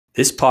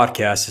This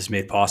podcast is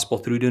made possible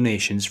through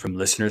donations from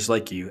listeners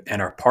like you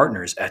and our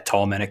partners at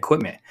Tallman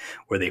Equipment,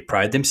 where they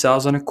pride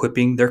themselves on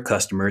equipping their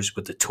customers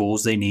with the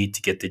tools they need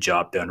to get the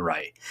job done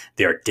right.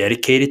 They are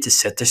dedicated to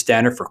set the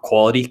standard for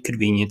quality,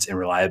 convenience, and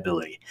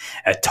reliability.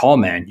 At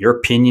Tallman, your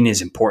opinion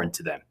is important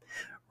to them.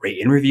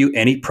 Rate and review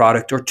any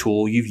product or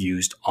tool you've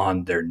used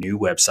on their new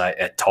website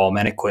at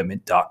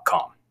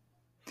tallmanequipment.com.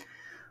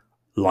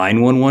 Line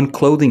 11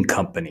 Clothing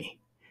Company,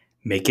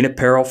 making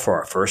apparel for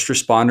our first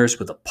responders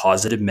with a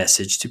positive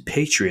message to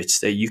patriots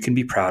that you can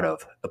be proud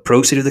of. A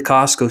proceed of the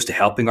cost goes to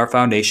helping our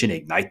foundation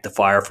ignite the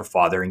fire for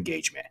father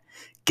engagement.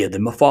 Give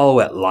them a follow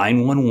at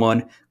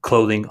Line11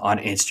 Clothing on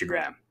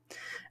Instagram.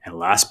 And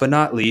last but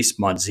not least,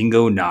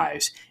 Monzingo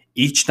Knives.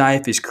 Each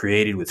knife is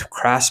created with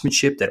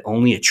craftsmanship that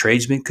only a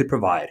tradesman could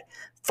provide.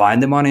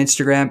 Find them on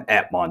Instagram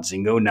at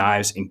Monzingo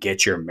Knives and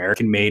get your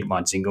American-made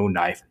Monzingo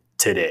knife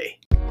today.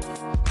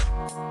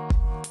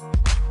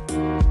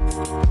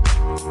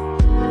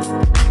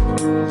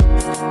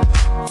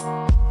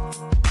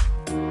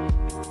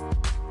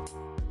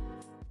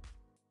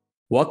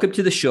 Welcome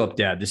to the Show Up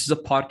Dad. This is a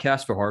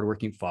podcast for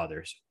hardworking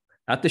fathers.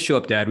 At the Show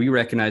Up Dad, we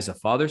recognize that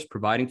fathers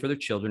providing for their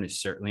children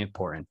is certainly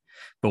important.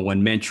 But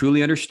when men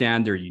truly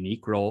understand their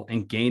unique role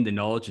and gain the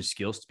knowledge and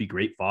skills to be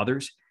great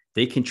fathers,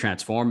 they can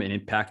transform and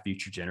impact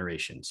future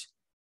generations.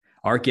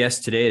 Our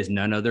guest today is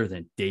none other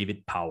than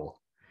David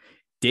Powell.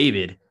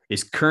 David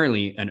is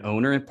currently an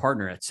owner and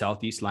partner at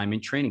Southeast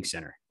Lineman Training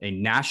Center, a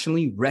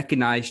nationally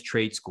recognized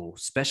trade school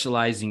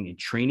specializing in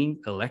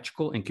training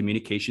electrical and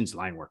communications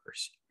line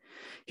workers.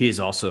 He is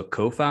also a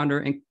co-founder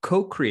and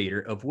co-creator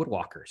of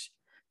Woodwalkers.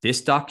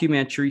 This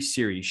documentary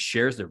series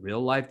shares the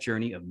real-life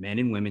journey of men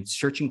and women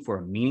searching for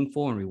a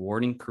meaningful and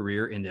rewarding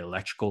career in the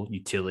electrical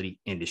utility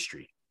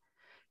industry.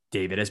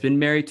 David has been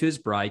married to his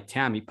bride,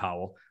 Tami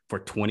Powell, for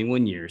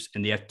 21 years,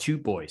 and they have two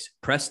boys,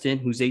 Preston,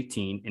 who's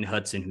 18, and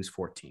Hudson, who's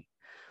 14.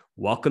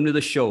 Welcome to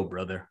the show,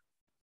 brother.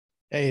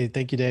 Hey,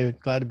 thank you, David.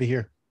 Glad to be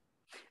here.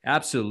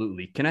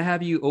 Absolutely. Can I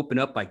have you open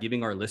up by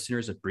giving our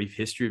listeners a brief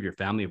history of your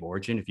family of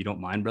origin, if you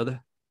don't mind,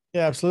 brother?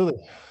 Yeah, absolutely.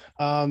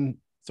 So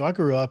I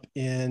grew up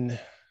in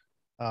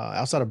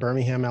outside of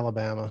Birmingham,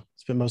 Alabama.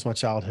 Spent most of my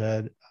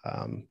childhood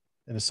in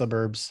the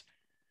suburbs,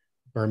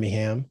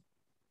 Birmingham,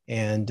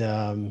 and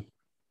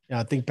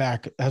I think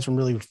back, I have some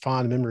really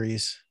fond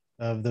memories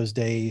of those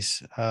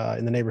days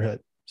in the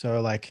neighborhood.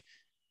 So like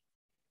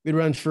we'd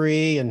run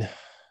free and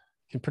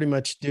can pretty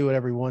much do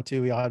whatever we want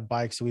to. We all had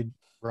bikes, so we'd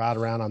ride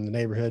around on the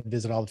neighborhood,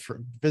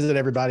 visit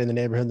everybody in the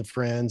neighborhood, and the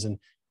friends, and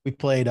we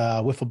played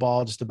wiffle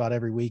ball just about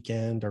every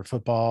weekend, or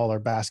football or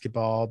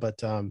basketball. But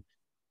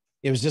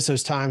it was just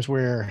those times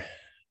where,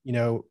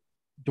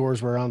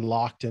 doors were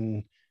unlocked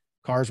and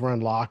cars were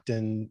unlocked,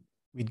 and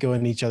we'd go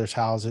in each other's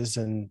houses,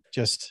 and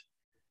just,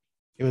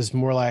 it was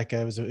more like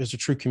it was a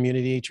true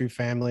community, true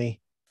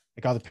family.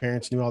 Like all the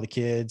parents knew all the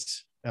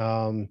kids.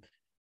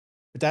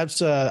 But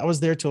that's, I was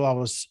there till I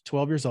was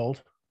 12 years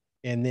old.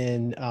 And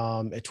then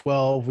at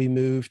 12, we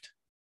moved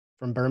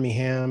from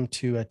Birmingham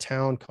to a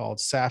town called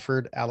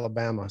Safford,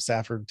 Alabama.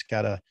 Safford's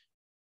got a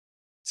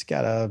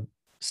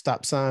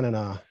stop sign and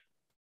a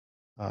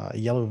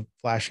yellow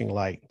flashing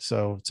light.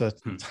 So it's a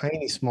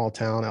tiny small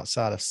town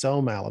outside of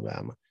Selma,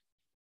 Alabama.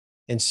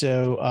 And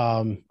so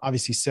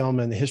obviously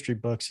Selma in the history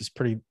books is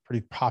pretty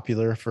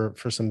popular for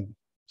some,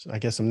 I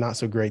guess, some not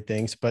so great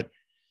things. But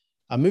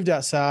I moved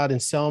outside in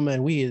Selma,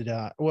 and we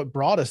had what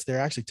brought us there,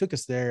 actually took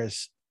us there,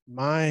 is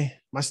my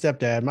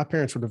stepdad. My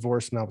parents were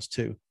divorced when I was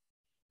 2.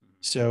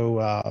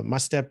 So my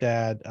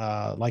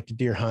stepdad liked to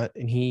deer hunt,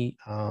 and he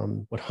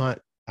would hunt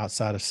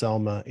outside of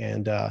Selma,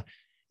 and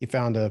he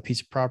found a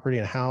piece of property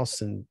and a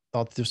house and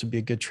thought that this would be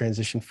a good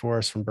transition for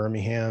us from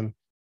Birmingham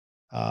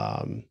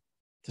to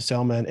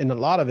Selma. And a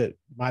lot of it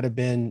might have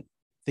been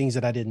things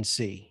that I didn't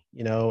see,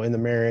 in the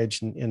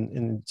marriage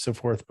and so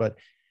forth. But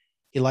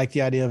he liked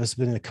the idea of us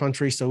being in the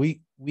country. So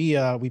we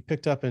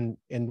picked up and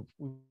we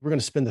were going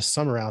to spend the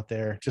summer out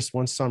there. Just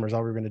one summer is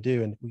all we were going to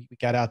do. And we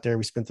got out there,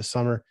 we spent the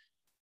summer,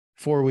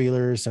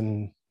 4-wheelers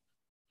and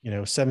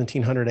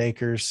 1,700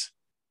 acres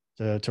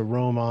to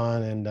roam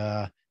on,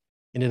 and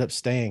ended up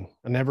staying.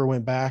 I never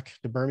went back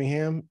to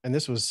Birmingham, and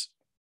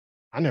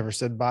I never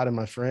said bye to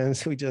my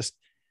friends. We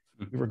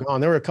were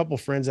gone. There were a couple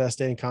of friends that I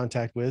stayed in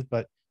contact with,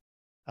 but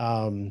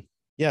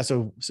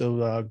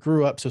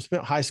grew up. So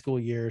spent high school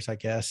years, I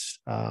guess,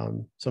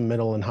 some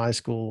middle and high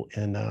school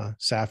in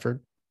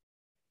Safford,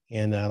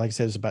 and like I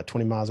said, it was about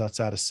 20 miles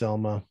outside of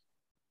Selma.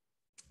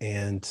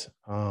 And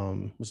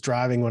was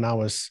driving when I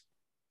was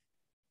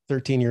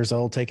 13 years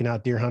old, taking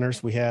out deer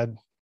hunters. We had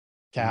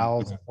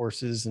cows, and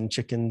horses, and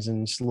chickens,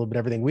 and just a little bit of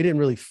everything. We didn't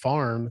really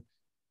farm.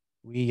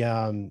 We,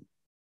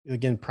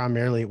 again,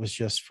 primarily it was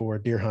just for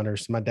deer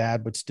hunters. My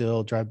dad would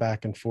still drive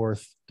back and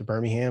forth to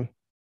Birmingham.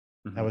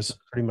 That was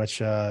pretty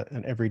much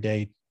an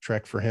everyday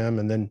trek for him.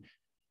 And then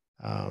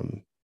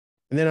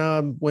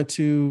I went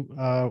to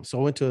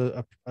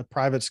a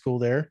private school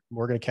there,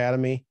 Morgan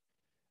Academy.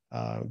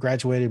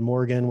 Graduated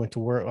Morgan, went to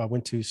work. I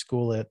went to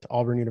school at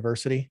Auburn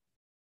University,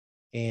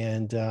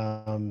 and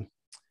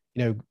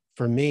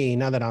for me,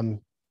 now that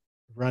I'm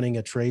running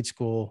a trade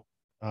school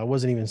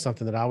wasn't even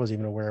something that I was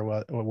even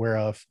aware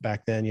of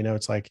back then.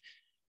 It's like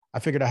I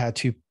figured I had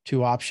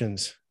two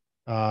options.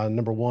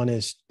 Number one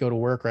is go to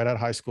work right out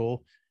of high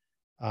school,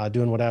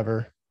 doing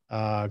whatever,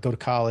 go to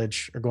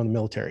college or go in the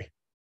military.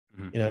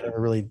 I never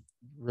really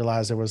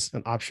realized there was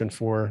an option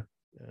for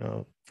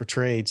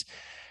trades,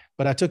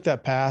 but I took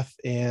that path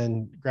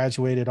and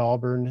graduated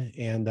Auburn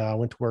and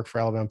went to work for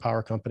Alabama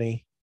Power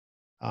Company.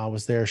 I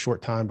was there a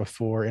short time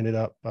before ended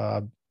up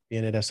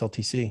being at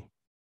SLTC.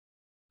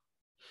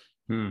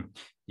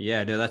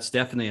 Yeah, no, that's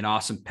definitely an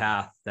awesome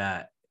path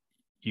that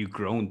you've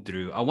grown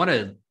through. I want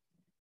to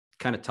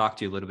kind of talk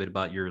to you a little bit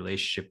about your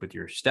relationship with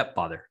your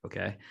stepfather.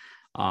 Okay.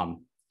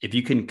 If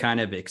you can kind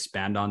of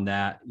expand on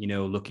that,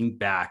 looking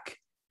back,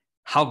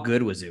 how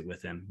good was it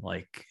with him?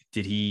 Like,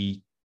 did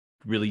he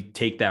really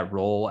take that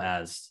role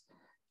as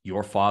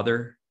your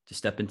father to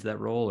step into that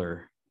role,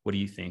 or what do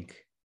you think?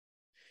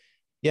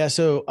 Yeah.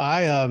 So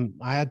I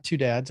had two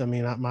dads. I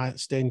mean, I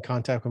stayed in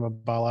contact with my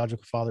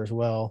biological father as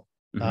well.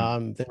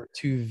 They were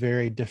two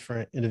very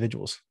different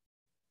individuals.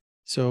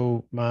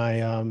 So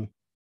my,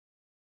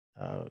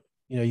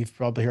 you've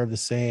probably heard the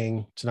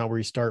saying, it's not where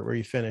you start, where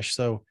you finish.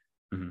 So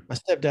my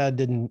stepdad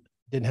didn't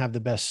have the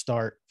best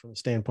start from the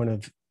standpoint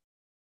of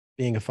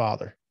being a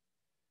father.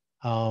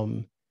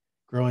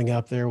 Growing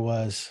up, there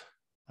was,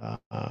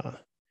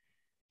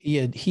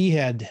 he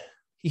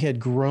had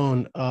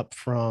grown up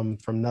from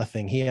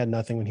nothing. He had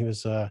nothing when he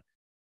was,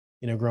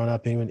 growing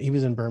up. He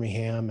was in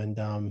Birmingham,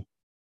 and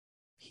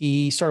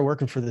he started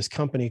working for this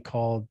company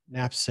called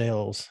Nap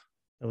Sales.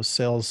 It was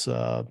sales,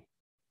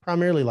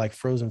 primarily like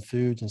frozen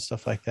foods and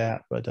stuff like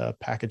that, but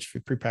packaged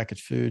food,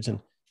 prepackaged foods. And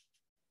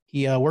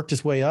he worked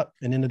his way up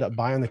and ended up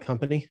buying the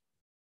company.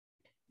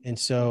 And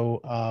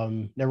so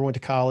never went to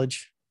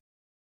college,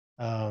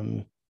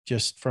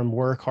 just from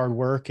hard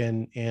work,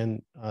 and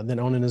then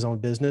owning his own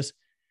business.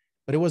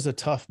 But it was a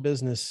tough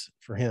business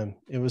for him.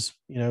 It was,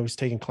 he was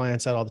taking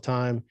clients out all the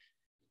time.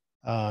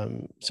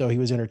 So he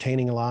was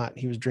entertaining a lot.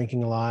 He was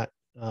drinking a lot.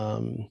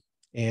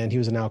 And he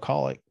was an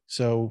alcoholic.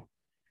 So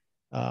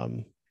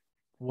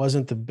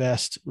wasn't the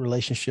best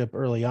relationship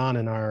early on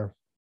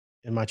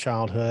in my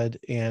childhood,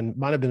 and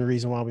might have been the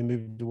reason why we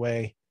moved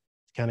away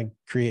to kind of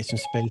create some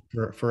space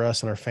for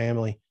us and our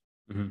family.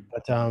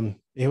 But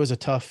it was a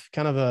tough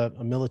kind of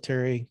a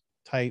military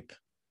type,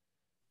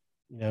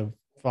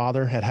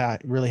 father,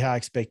 had really high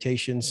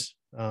expectations,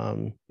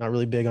 not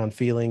really big on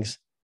feelings.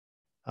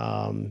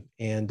 But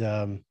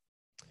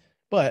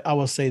I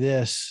will say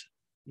this,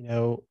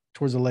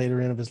 towards the later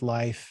end of his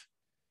life,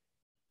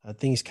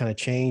 things kind of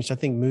changed. I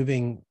think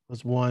moving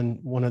was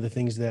one of the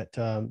things that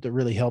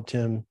really helped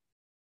him.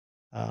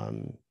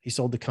 He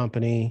sold the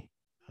company,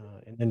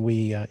 and then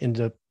we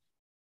ended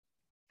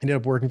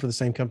up working for the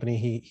same company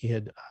he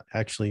had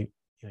actually,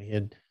 he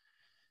had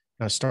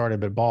not started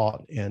but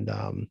bought, and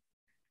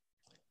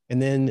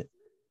then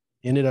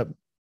ended up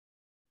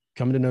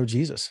coming to know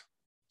Jesus.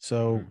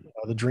 So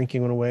the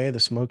drinking went away, the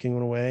smoking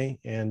went away,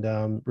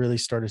 and really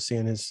started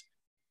seeing his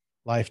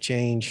life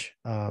change.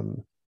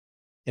 And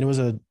it was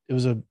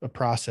a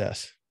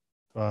process.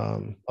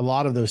 A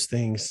lot of those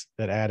things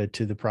that added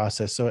to the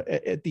process. So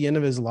at the end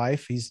of his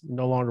life, he's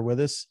no longer with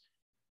us.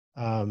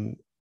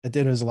 At the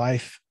end of his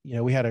life,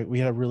 we had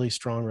a really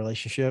strong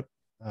relationship,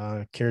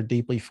 cared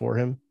deeply for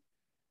him.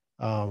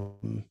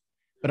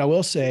 But I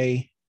will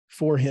say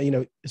for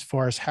him, as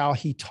far as how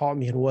he taught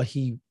me and what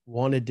he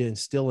wanted to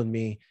instill in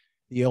me,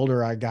 the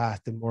older I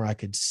got, the more I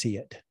could see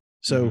it.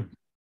 So,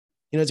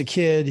 as a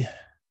kid,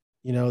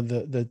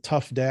 the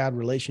tough dad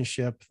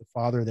relationship, the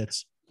father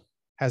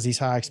has these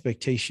high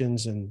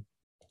expectations and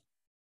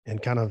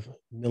kind of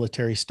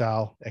military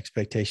style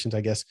expectations,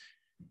 I guess,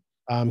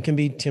 can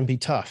be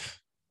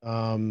tough.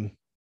 I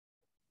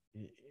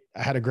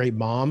had a great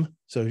mom.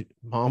 So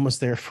mom was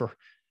there for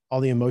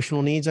all the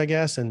emotional needs, I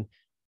guess. And,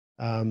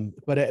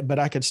 but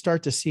I could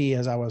start to see,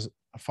 as I was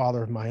a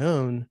father of my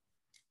own,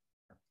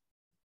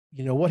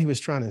 what he was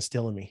trying to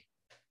instill in me,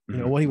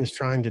 what he was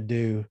trying to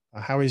do,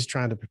 how he was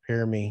trying to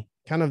prepare me,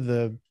 kind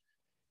of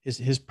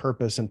his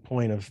purpose and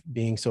point of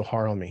being so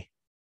hard on me.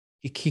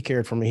 He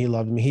cared for me. He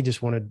loved me. He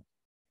wanted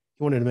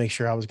to make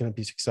sure I was going to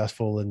be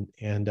successful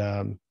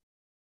and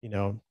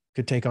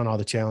could take on all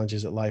the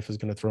challenges that life was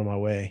going to throw my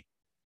way.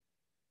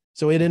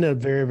 So it ended up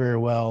very, very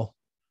well.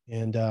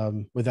 And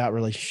with that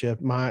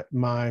relationship,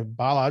 my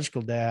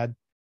biological dad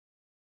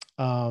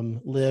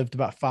lived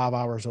about 5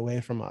 hours away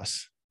from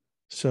us.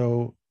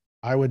 So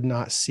I would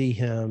not see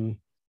him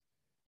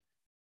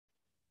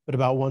but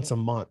about once a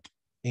month.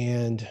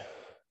 And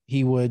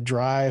he would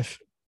drive,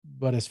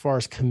 but as far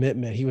as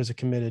commitment, he was a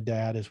committed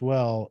dad as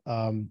well.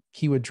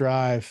 He would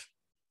drive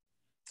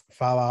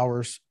 5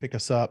 hours, pick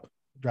us up,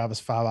 drive us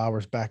 5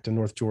 hours back to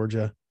North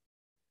Georgia.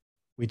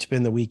 We'd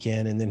spend the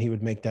weekend, and then he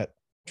would make that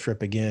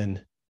trip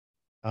again,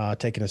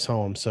 taking us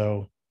home.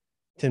 So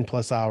 10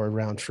 plus hour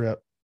round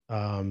trip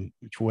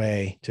each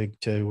way to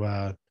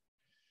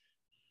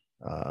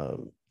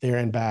there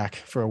and back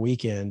for a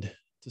weekend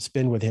to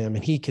spend with him.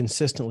 And he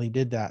consistently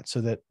did that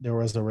so that there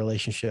was a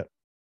relationship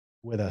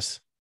with us.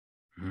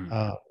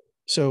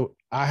 So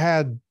I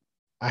had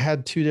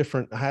two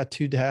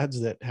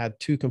dads that had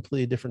two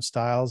completely different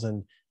styles.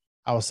 And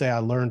I will say I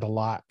learned a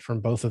lot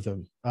from both of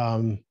them,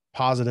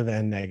 positive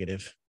and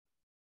negative,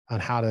 on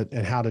how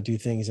to do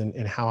things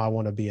and how I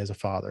want to be as a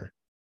father.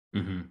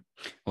 Mm-hmm.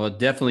 Well, it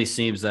definitely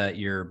seems that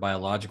your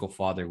biological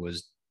father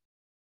was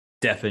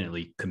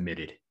definitely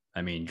committed.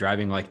 I mean,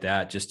 driving like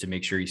that just to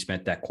make sure he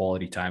spent that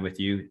quality time with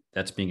you,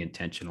 that's being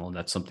intentional. And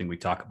that's something we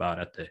talk about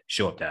at the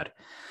Show Up Dad.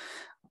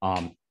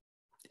 Um,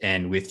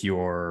 and with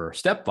your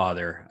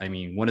stepfather, I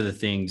mean, one of the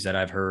things that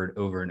I've heard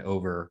over and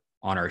over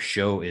on our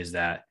show is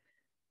that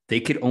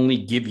they could only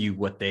give you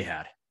what they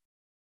had,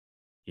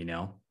 you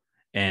know?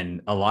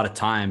 And a lot of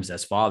times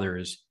as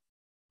fathers,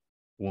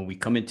 when we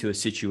come into a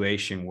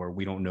situation where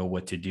we don't know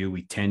what to do,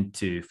 we tend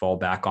to fall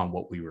back on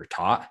what we were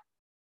taught,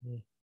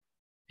 Mm.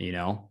 you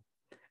know?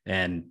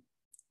 And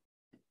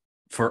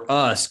for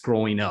us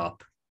growing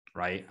up,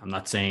 right? I'm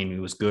not saying it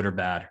was good or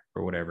bad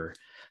or whatever,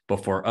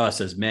 but for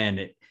us as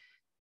men,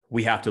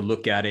 we have to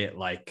look at it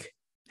like,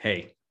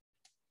 hey,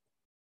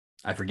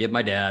 I forgive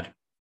my dad,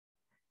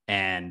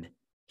 and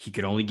he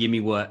could only give me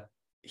what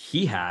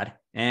he had,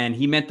 and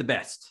he meant the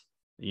best.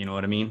 You know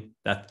what I mean?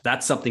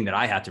 That's something that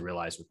I had to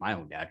realize with my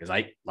own dad, because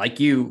I, like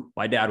you,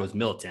 my dad was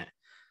militant.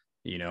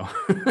 You know,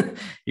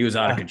 he was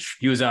out of Yeah. control.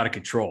 He was out of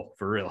control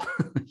for real.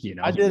 You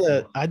know. I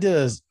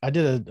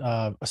did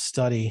a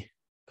study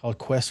called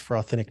Quest for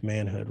Authentic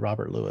Manhood,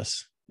 Robert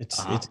Lewis. It's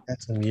Uh-huh.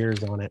 got some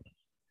years on it.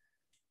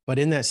 But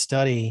in that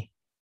study,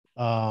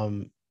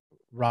 um,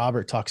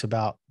 Robert talks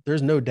about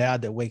there's no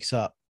dad that wakes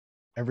up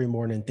every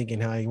morning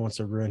thinking how he wants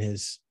to ruin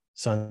his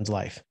son's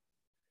life.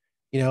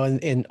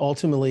 And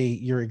ultimately,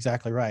 you're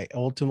exactly right.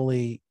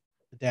 Ultimately,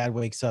 the dad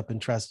wakes up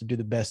and tries to do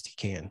the best he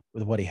can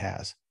with what he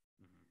has.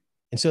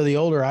 And so the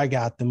older I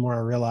got, the more I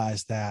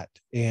realized that.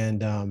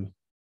 And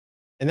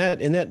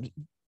that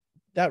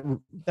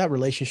that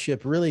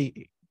relationship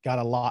really got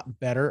a lot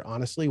better,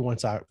 honestly,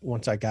 once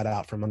I got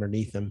out from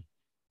underneath him.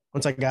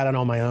 Once I got it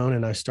on my own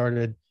and I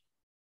started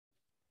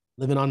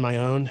living on my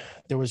own,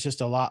 there was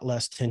just a lot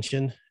less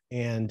tension.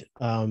 And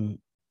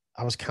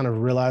I was kind of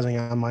realizing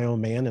I'm my own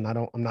man and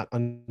I'm not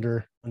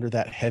under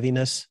that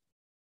heaviness.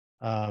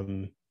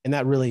 And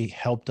that really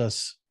helped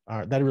us.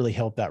 That really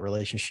helped that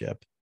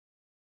relationship.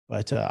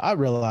 But I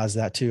realized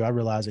that too. I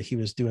realized that he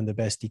was doing the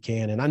best he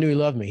can, and I knew he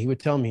loved me. He would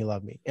tell me he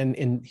loved me.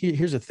 And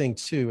here's the thing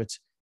too: it's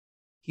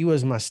he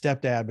was my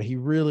stepdad, but he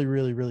really,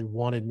 really, really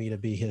wanted me to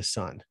be his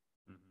son,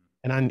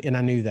 and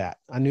I knew that.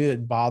 I knew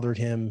it bothered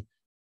him.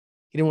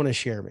 He didn't want to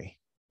share me,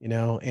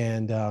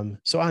 and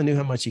so I knew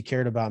how much he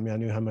cared about me. I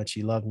knew how much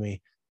he loved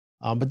me.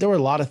 But there were a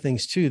lot of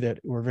things too that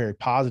were very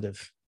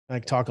positive. I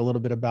could talk a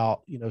little bit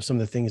about some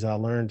of the things I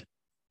learned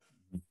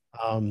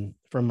from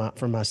my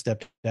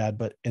stepdad,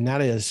 but and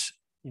that is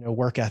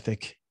work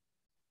ethic.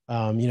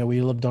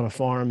 We lived on a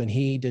farm and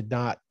he did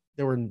not,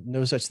 there were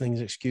no such things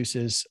as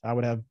excuses. I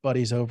would have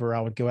buddies over. I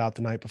would go out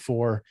the night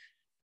before,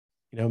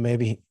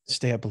 maybe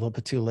stay up a little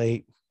bit too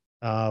late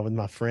with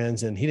my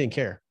friends. And he didn't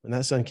care. When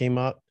that sun came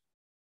up,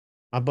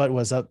 my butt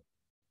was up.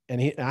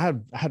 And I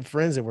had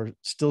friends that were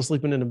still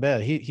sleeping in the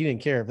bed. He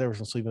didn't care if they were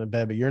still sleeping in the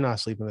bed, but you're not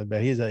sleeping in the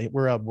bed.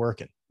 We're up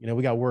working.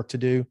 We got work to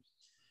do.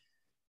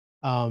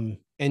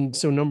 And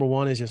so number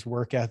one is just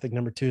work ethic.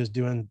 Number two is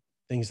doing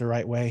things the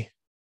right way.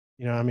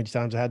 How many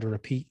times I had to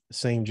repeat the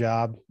same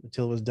job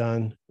until it was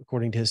done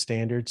according to his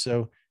standards.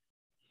 So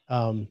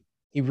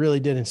he really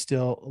did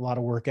instill a lot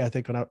of work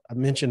ethic. When I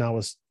mentioned I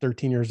was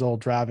 13 years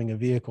old driving a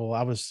vehicle,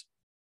 I was,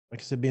 like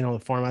I said, being on the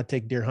farm, I'd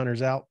take deer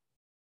hunters out.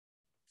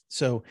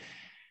 So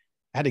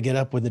I had to get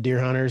up with the deer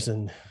hunters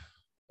and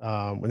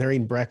when they're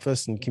eating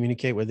breakfast and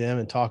communicate with them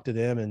and talk to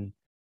them and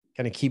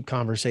kind of keep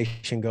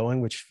conversation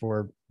going, which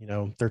for,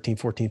 13,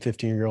 14,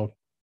 15-year-old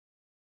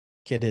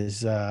kid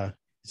is kind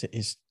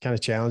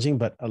of challenging,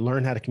 but I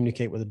learned how to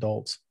communicate with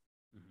adults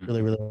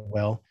really, really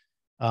well.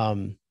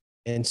 And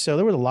so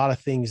there was a lot of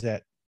things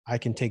that I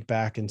can take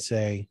back and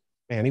say,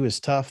 man, he was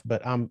tough,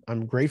 but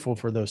I'm grateful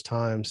for those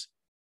times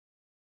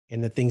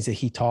and the things that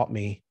he taught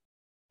me.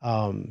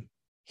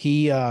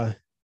 He ended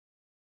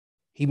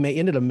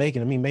up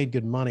making, he made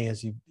good money as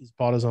he's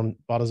bought his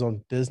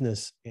own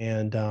business,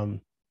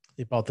 and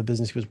he bought the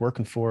business he was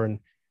working for, and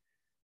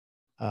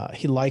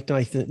he liked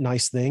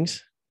nice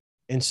things.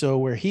 And so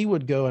where he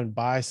would go and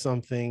buy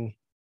something,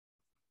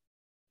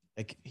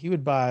 like he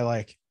would buy,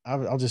 like,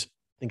 I'll just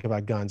think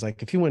about guns.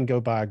 Like if he wouldn't go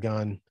buy a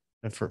gun,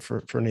 and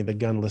for any of the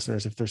gun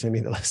listeners, if there's any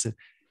that listen,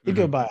 he'd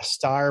go Mm-hmm. buy a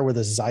Star with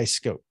a Zeiss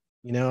scope.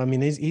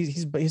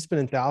 He's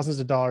spending thousands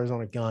of dollars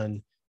on a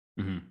gun.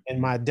 Mm-hmm. And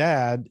my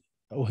dad,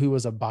 who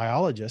was a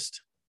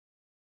biologist,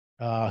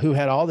 who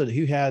had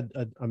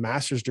a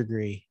master's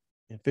degree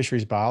in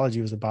fisheries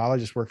biology, was a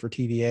biologist, worked for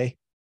TVA,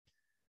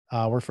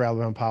 worked for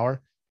Alabama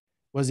Power,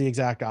 was the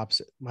exact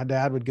opposite. My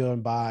dad would go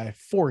and buy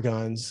 4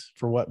 guns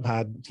for what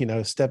my,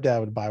 stepdad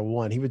would buy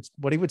one.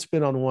 What he would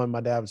spend on one, my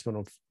dad would spend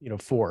on,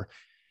 4,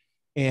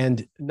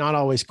 and not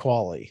always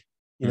quality,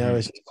 Mm-hmm.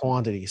 it's just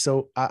quantity.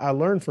 So I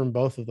learned from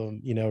both of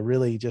them,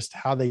 really just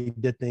how they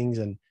did things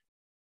and,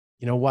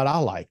 what I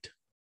liked.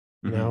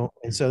 Mm-hmm.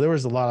 And so there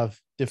was a lot of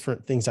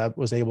different things I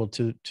was able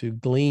to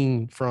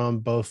glean from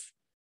both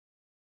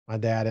my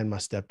dad and my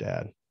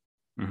stepdad.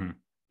 Mm-hmm.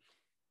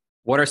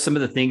 What are some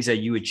of the things that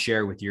you would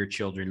share with your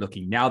children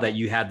looking now that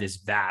you have this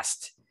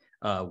vast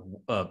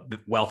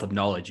wealth of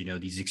knowledge,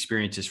 these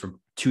experiences from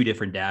two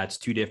different dads,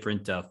 two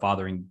different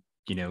fathering,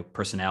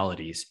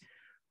 personalities?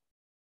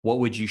 What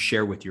would you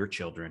share with your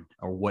children,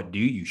 or what do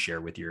you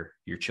share with your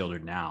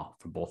children now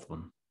from both of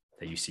them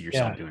that you see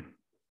yourself Yeah. doing?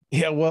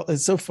 Yeah. Well,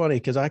 it's so funny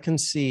because I can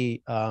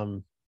see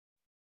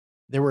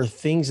there were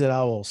things that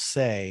I will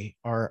say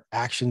or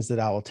actions that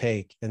I will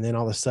take. And then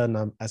all of a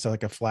sudden I saw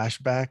like a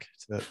flashback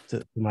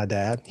to my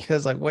dad. He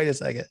was like, wait a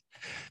second.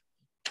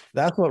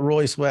 That's what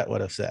Roy Sweat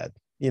would have said.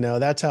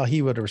 That's how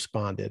he would have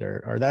responded,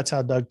 or that's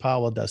how Doug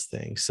Powell does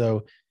things.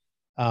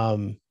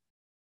 Um,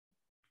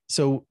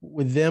 so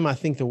with them, I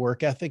think the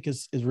work ethic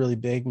is really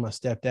big. My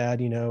stepdad,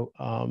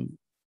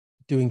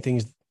 doing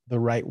things the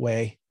right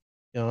way.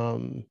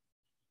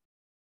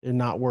 They're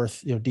not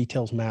worth,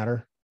 details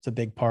matter. It's a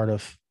big part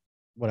of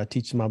what I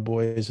teach my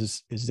boys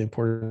is the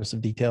importance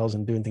of details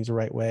and doing things the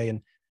right way.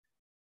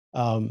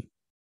 And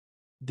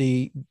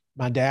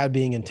my dad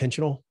being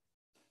intentional,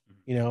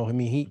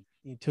 he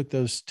took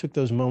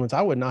those moments.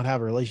 I would not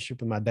have a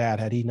relationship with my dad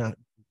had he not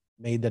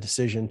made the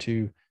decision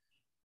to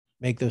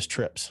make those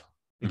trips,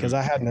 because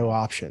I had no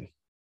option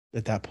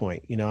at that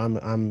point.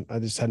 I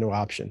just had no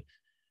option.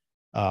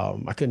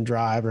 I couldn't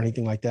drive or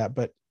anything like that,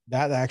 but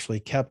that actually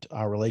kept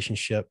our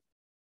relationship,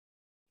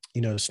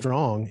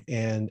 strong.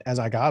 And as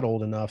I got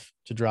old enough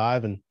to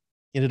drive and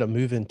ended up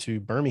moving to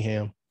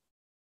Birmingham,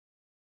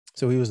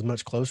 so he was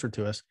much closer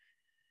to us.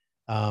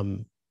 I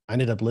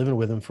ended up living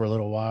with him for a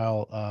little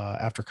while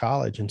after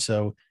college. And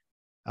so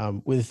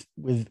with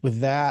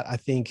that, I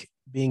think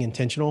being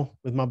intentional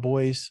with my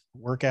boys,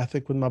 work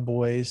ethic with my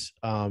boys,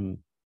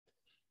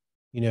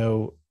 you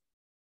know,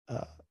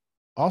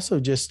 also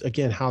just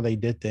again how they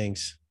did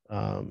things,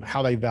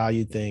 how they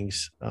valued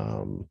things,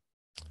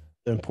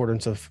 the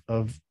importance of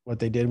what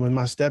they did. With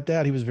my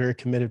stepdad, he was very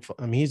committed.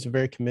 I mean, he's a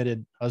very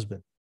committed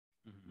husband.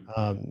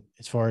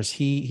 As far as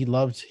he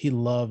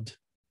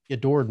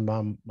adored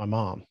my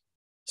mom.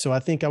 So I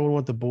think I would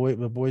want the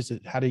boys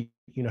that how do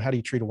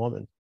you treat a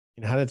woman?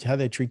 How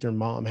they treat their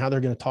mom, how they're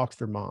going to talk to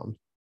their mom.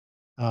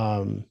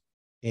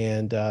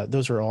 And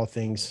those are all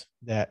things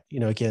that,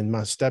 again,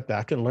 my stepdad,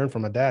 I couldn't learn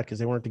from my dad because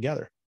they weren't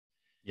together.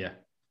 Yeah.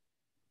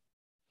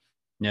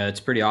 Yeah,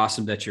 it's pretty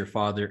awesome that your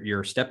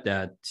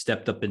stepdad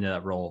stepped up into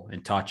that role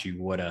and taught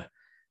you what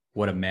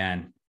a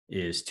man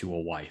is to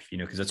a wife,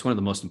 because that's one of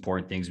the most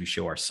important things we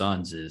show our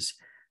sons is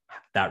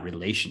that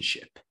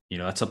relationship.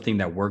 That's something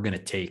that we're going to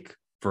take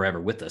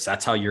forever with us.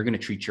 That's how you're going to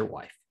treat your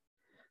wife.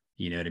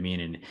 You know what I mean?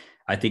 And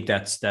I think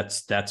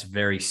that's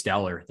very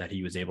stellar that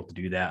he was able to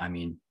do that. I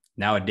mean,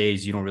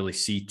 nowadays you don't really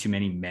see too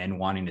many men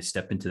wanting to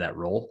step into that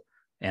role.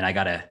 And I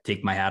got to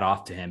take my hat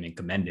off to him and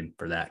commend him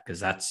for that.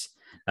 Cause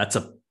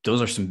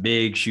those are some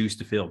big shoes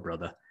to fill,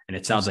 brother. And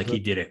it sounds like he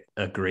did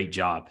a great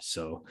job.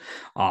 So,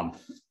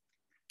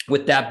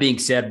 with that being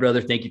said,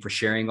 brother, thank you for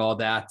sharing all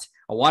that.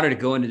 I wanted to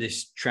go into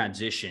this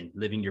transition,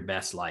 living your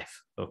best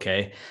life.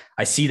 Okay.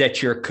 I see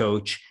that you're a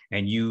coach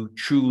and you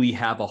truly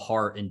have a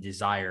heart and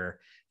desire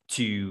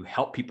to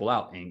help people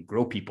out and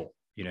grow people.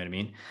 You know what I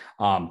mean?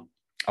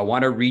 I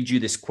want to read you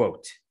this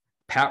quote.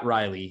 Pat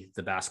Riley,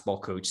 the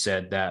basketball coach,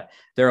 said that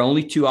there are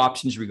only two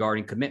options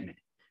regarding commitment.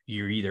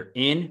 You're either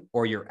in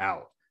or you're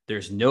out.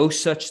 There's no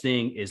such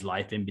thing as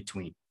life in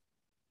between.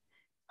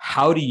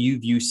 How do you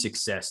view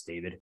success,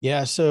 David?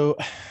 Yeah. So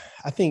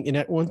I think,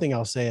 one thing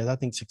I'll say is I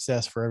think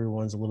success for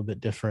everyone's a little bit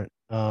different.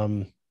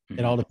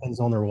 It all depends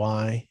on their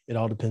why. It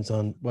all depends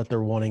on what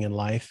they're wanting in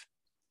life.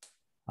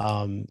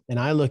 And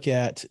I look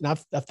at, and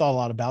I've thought a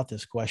lot about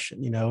this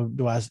question,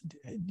 do I,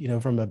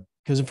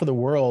 because for the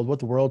world, what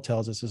the world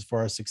tells us as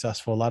far as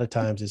successful, a lot of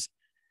times is,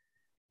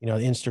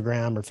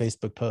 Instagram or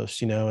Facebook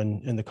posts,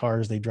 and the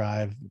cars they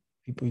drive,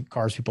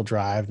 people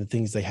drive, the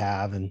things they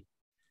have. And,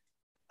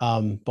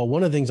 but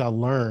one of the things I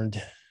learned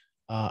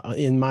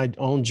in my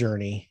own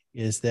journey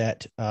is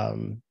that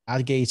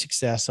I gauge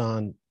success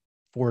on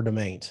 4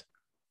 domains.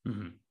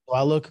 So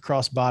I look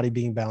across body,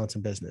 being, balance,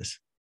 and business.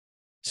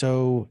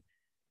 So,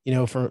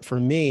 for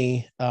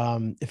me,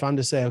 if I'm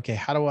to say, okay,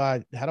 how do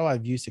I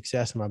view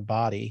success in my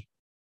body?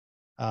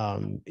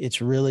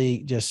 It's really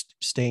just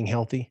staying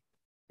healthy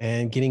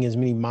and getting as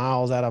many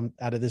miles out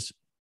of this,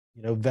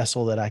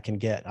 vessel that I can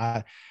get.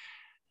 I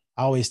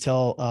always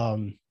tell,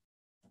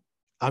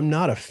 I'm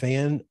not a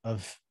fan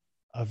of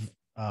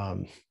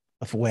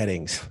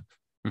weddings.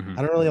 I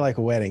don't really like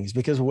weddings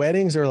because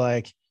weddings are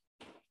like,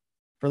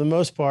 for the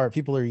most part,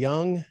 people are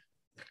young,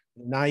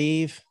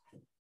 naive,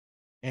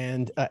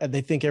 and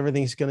they think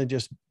everything's going to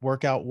just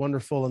work out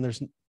wonderful. And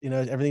there's,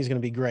 everything's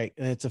going to be great.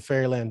 And it's a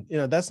fairyland.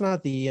 That's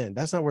not the end.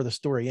 That's not where the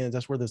story ends.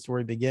 That's where the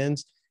story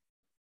begins.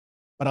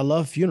 But I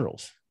love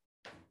funerals.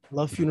 I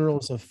love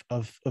funerals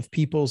of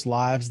people's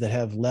lives that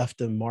have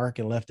left a mark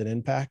and left an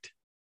impact.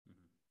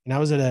 And I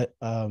was at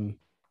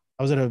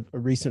a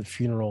recent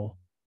funeral,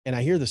 and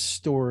I hear the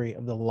story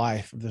of the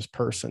life of this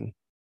person.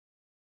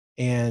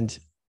 And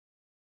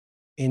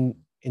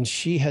and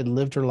she had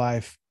lived her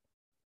life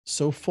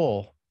so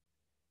full.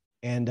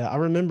 And I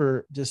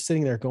remember just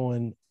sitting there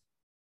going,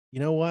 you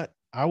know what?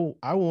 I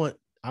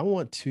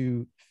want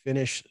to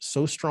finish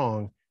so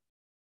strong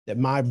that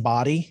my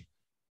body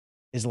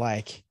is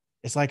like,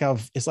 it's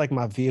like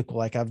my vehicle,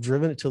 like I've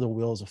driven it till the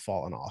wheels have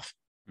fallen off.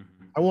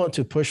 Mm-hmm. I want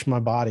to push my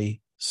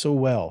body so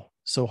well,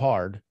 so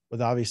hard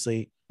with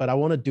obviously, but I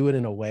want to do it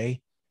in a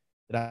way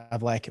that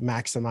I've like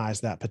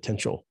maximized that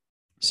potential.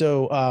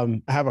 So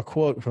I have a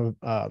quote from,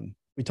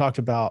 we talked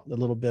about a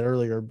little bit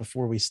earlier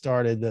before we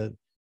started. The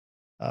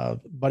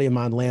buddy of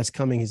mine, Lance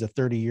Cumming, he's a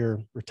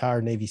 30-year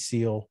retired Navy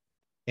SEAL,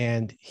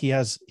 and he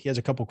has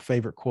a couple of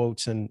favorite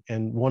quotes, and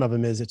one of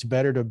them is, "It's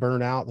better to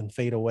burn out than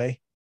fade away."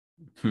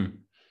 Hmm.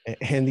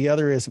 And the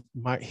other is,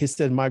 he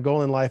said, "My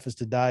goal in life is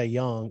to die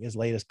young as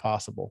late as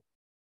possible."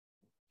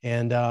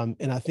 And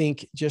I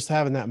think just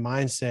having that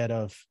mindset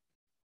of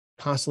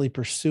constantly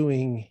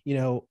pursuing, you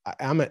know,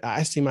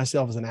 I see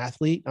myself as an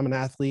athlete. I'm an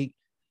athlete.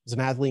 I was an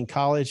athlete in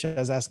college, I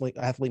was an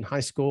athlete in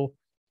high school,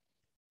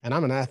 and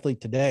I'm an athlete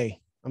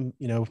today. I'm,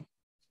 you know,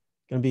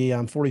 going to be,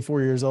 I'm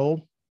 44 years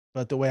old,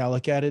 but the way I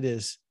look at it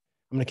is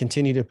I'm going to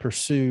continue to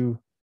pursue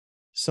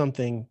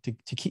something to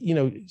keep, you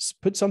know,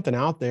 put something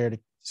out there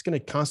it's going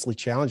to constantly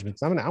challenge me,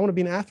 because I want to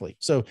be an athlete.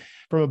 So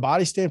from a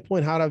body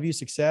standpoint, how do I view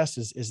success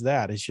is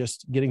that it's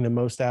just getting the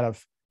most out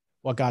of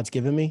what God's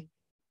given me.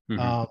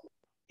 Mm-hmm.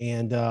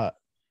 And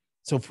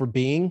so for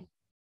being,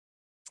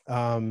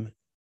 you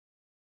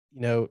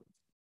know,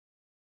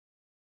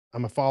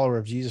 I'm a follower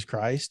of Jesus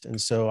Christ.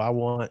 And so I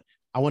want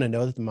to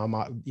know that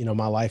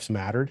my life's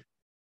mattered.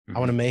 Mm-hmm. I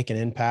want to make an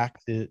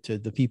impact to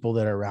the people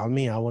that are around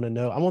me. I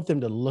want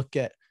them to look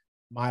at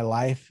my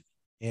life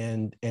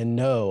and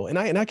know, and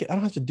I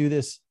don't have to do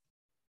this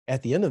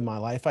at the end of my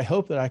life. I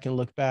hope that I can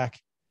look back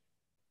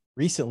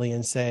recently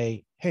and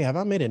say, hey, have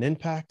I made an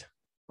impact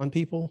on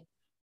people?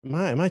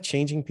 Am I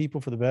changing people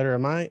for the better?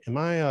 Am I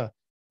an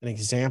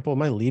example?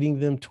 Am I leading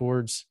them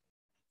towards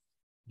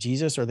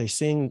Jesus? Are they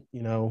seeing,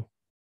 you know,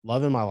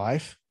 love in my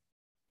life?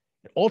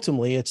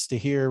 Ultimately, it's to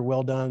hear,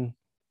 well done,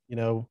 you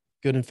know,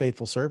 good and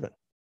faithful servant.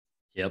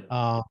 Yep.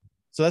 So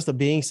that's the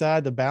being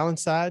side. The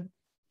balance side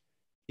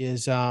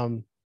is,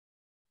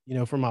 you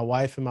know, for my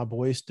wife and my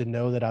boys to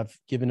know that I've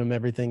given them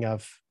everything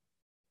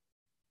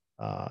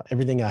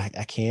everything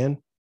I can,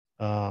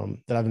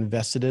 that I've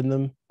invested in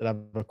them, that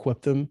I've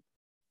equipped them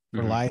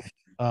for Mm-hmm. life.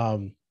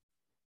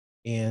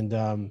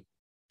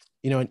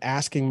 You know, and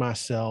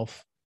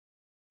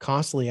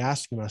constantly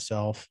asking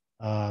myself,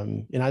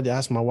 and I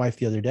asked my wife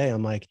the other day,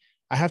 I'm like,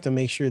 I have to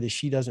make sure that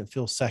she doesn't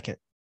feel second.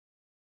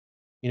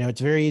 You know,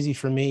 it's very easy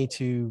for me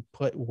to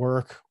put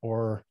work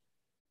or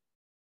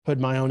put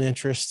my own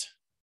interest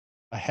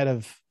ahead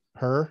of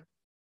her.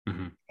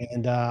 Mm-hmm.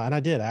 And I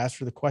did. I asked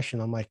her the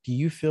question. I'm like, do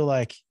you feel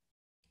like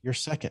you're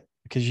second?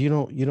 Because you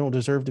don't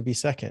deserve to be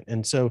second.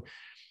 And so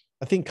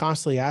I think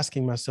constantly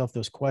asking myself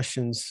those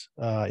questions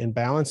in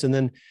balance, and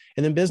then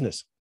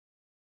business.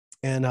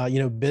 And you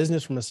know,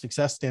 business from a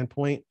success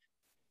standpoint,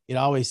 it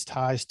always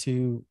ties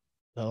to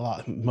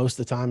most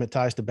of the time it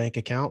ties to bank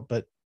account.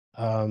 But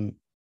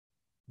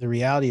the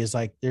reality is,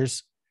 like,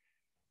 and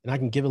I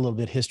can give a little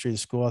bit of history of the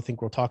school. I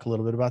think we'll talk a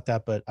little bit about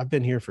that, but I've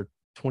been here for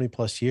 20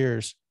 plus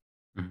years.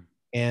 Mm-hmm.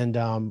 And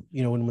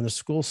you know, when the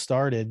school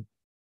started,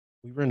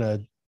 we were in a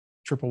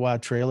triple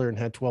wide trailer and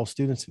had 12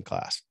 students in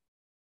class.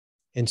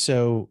 And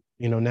so,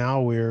 you know,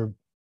 now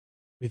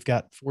we've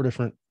got 4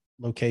 different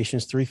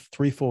locations, three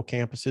full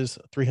campuses,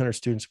 300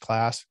 students a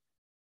class.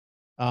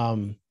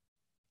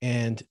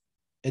 And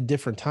at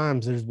different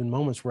times, there's been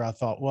moments where I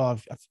thought,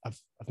 well,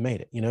 I've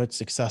made it, you know, it's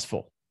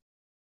successful.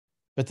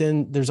 But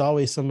then there's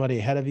always somebody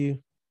ahead of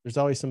you. There's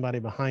always somebody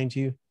behind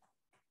you,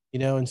 you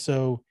know? And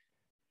so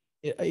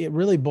it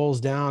really boils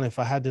down, if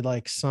I had to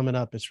like sum it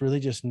up, it's really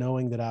just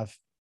knowing that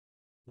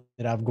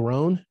I've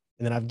grown,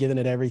 and that I've given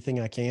it everything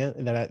I can,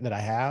 and that I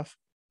have,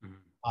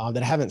 Mm-hmm.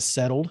 that I haven't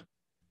settled.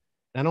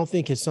 And I don't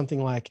think it's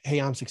something like, hey,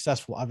 I'm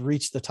successful, I've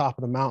reached the top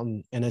of the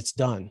mountain and it's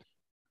done.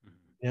 Mm-hmm.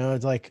 You know,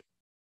 it's like,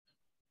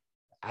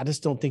 I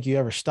just don't think you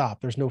ever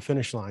stop. There's no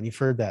finish line. You've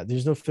heard that.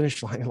 There's no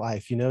finish line in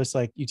life. You know, it's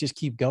like you just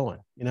keep going,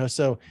 you know?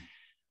 So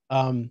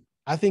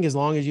I think as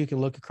long as you can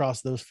look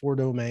across those 4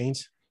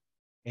 domains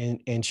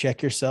and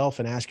check yourself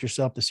and ask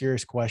yourself the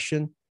serious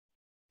question,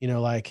 you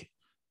know, like,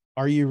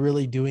 are you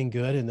really doing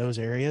good in those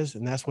areas?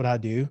 And that's what I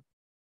do.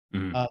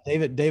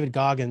 Mm-hmm. David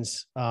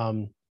Goggins,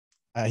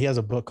 he has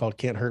a book called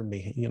Can't Hurt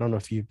Me. You don't know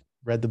if you've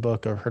read the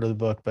book or heard of the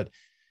book, but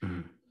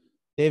Mm-hmm.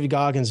 David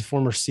Goggins, a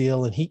former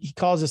SEAL, and he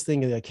calls this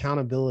thing the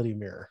accountability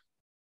mirror.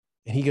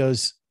 And he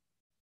goes,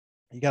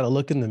 you got to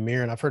look in the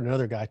mirror. And I've heard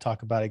another guy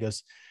talk about it. He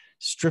goes,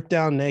 strip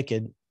down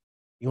naked.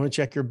 You want to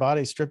check your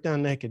body, strip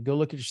down naked, go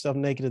look at yourself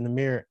naked in the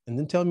mirror, and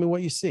then tell me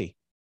what you see.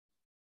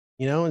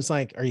 You know, it's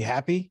like, are you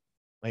happy?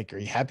 Like, are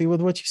you happy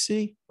with what you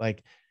see?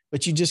 Like,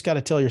 but you just got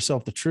to tell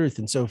yourself the truth.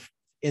 And so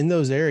in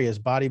those areas,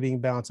 body, being,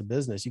 balance, of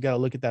business, you got to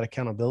look at that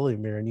accountability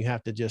mirror, and you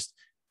have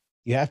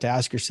to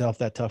ask yourself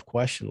that tough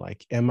question.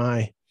 Like, am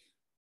I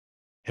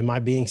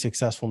being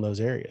successful in those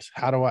areas?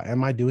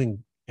 Am I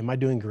doing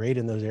great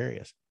in those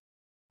areas?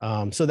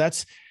 So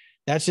that's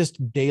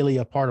just daily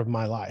a part of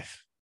my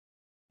life,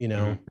 you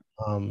know.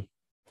 Mm-hmm.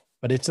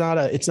 But it's not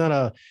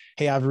a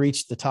hey, I've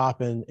reached the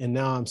top and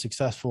now I'm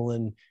successful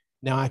and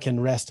now I can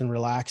rest and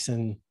relax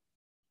and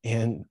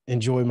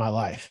enjoy my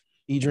life,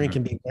 eat, drink,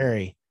 and Mm-hmm. be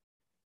merry.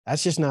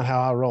 That's just not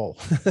how I roll.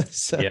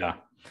 So Yeah.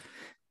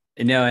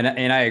 No,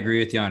 and I agree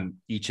with you on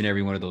each and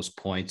every one of those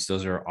points.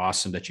 Those are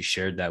awesome that you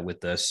shared that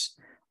with us.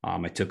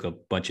 I took a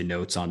bunch of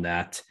notes on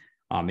that.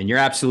 And you're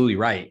absolutely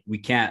right. We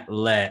can't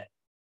let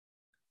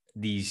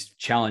these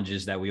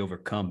challenges that we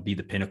overcome be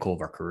the pinnacle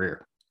of our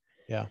career.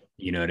 yeah,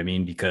 You know what I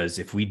mean? Because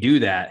if we do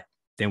that,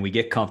 then we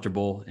get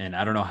comfortable. And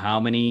I don't know how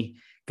many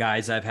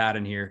guys I've had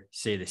in here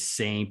say the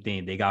same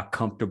thing. They got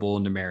comfortable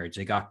in the marriage,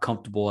 they got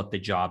comfortable at the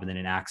job, and then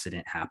an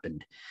accident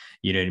happened.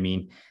 You know what I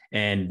mean?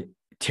 And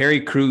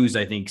Terry Crews,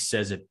 I think,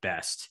 says it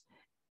best.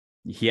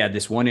 He had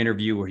this one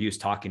interview where he was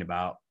talking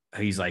about,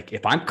 he's like,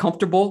 if I'm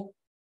comfortable,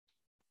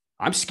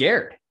 I'm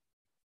scared.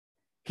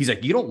 He's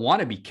like, you don't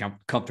want to be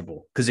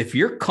comfortable, because if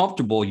you're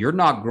comfortable, you're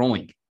not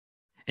growing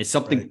and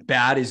something right.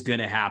 bad is going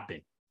to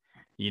happen.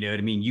 You know what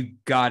I mean? You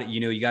got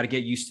to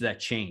get used to that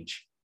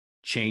change.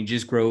 Change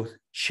is growth.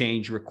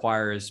 Change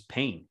requires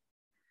pain,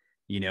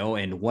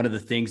 and one of the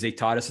things they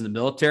taught us in the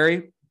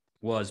military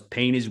was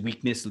pain is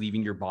weakness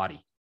leaving your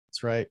body.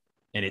 That's right.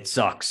 And it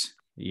sucks,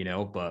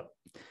 but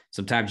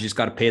sometimes you just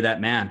got to pay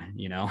that man.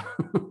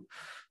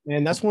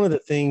 And that's one of the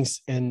things.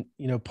 And,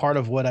 part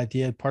of what I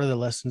did, part of the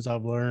lessons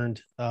I've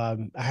learned,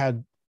 I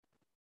had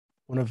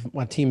one of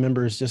my team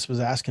members just was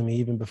asking me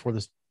even before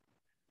this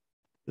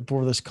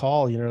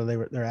call,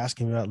 they're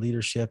asking me about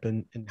leadership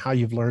and how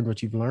you've learned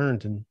what you've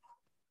learned. And,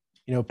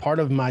 part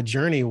of my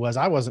journey was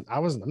I'm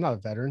not a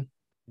veteran.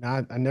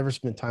 I never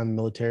spent time in the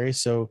military.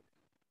 So,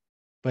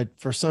 but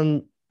for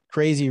some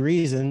crazy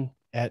reason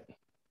at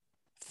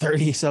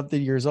 30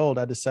 something years old,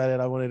 I decided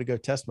I wanted to go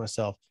test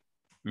myself.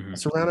 Mm-hmm. I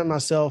surrounded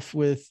myself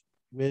with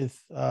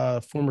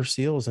former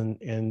SEALs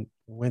and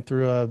went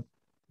through a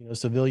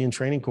civilian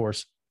training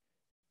course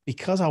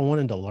because I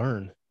wanted to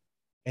learn.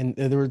 And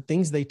there were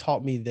things they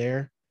taught me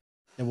there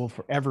that will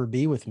forever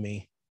be with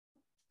me.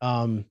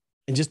 And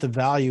just the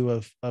value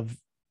of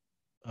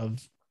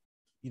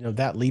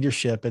that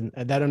leadership and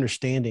that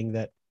understanding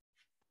that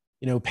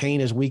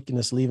pain is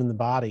weakness leaving the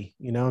body.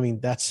 I mean,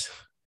 that's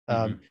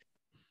Mm-hmm.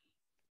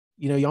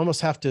 you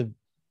almost have to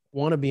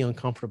want to be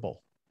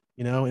uncomfortable,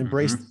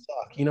 embrace Mm-hmm.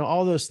 the suck,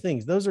 all those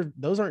things. Those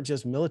aren't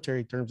just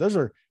military terms. Those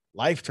are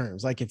life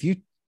terms. Like if you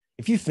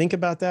think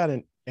about that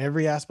in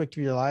every aspect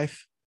of your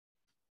life,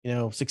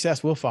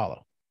 success will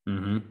follow.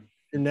 Mm-hmm.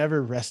 You're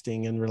never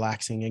resting and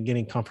relaxing and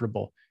getting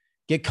comfortable.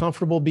 Get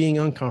comfortable being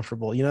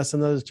uncomfortable. That's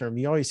another term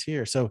you always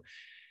hear. So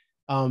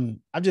I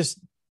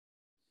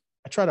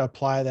try to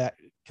apply that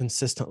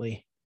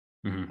consistently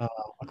Mm-hmm.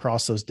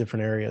 across those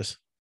different areas.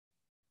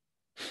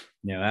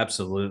 No,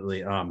 absolutely.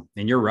 And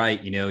you're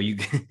right. You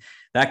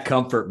that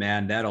comfort,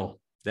 man, that'll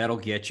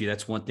get you.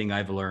 That's one thing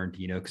I've learned,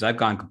 because I've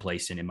gone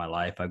complacent in my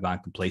life. I've gone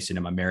complacent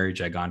in my marriage.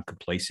 I've gone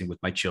complacent with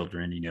my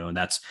children, and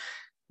that's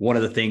one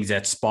of the things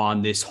that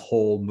spawned this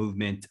whole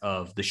movement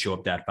of the Show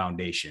Up Dad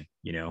Foundation.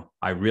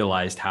 I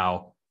realized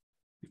how,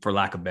 for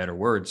lack of better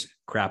words,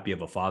 crappy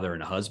of a father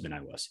and a husband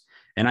I was.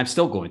 And I'm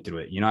still going through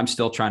it. I'm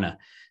still trying to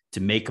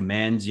make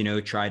amends,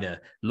 try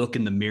to look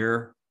in the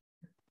mirror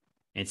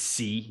and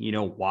see,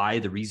 why,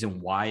 the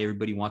reason why.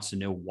 Everybody wants to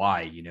know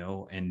why,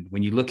 and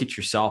when you look at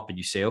yourself and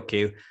you say,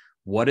 okay,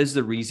 what is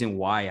the reason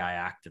why I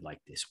acted like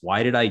this?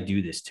 Why did I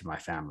do this to my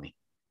family?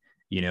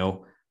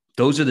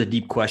 Those are the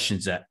deep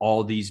questions that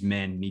all these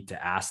men need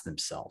to ask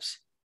themselves.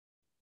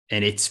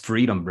 And it's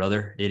freedom,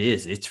 brother. It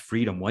is. It's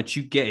freedom. Once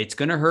you get, it's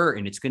going to hurt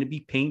and it's going to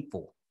be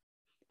painful,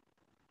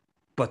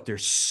 but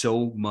there's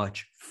so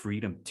much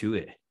freedom to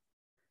it.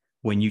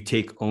 When you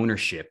take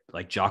ownership,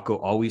 like Jocko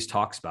always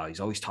talks about,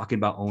 he's always talking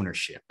about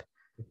ownership,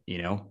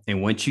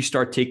 and once you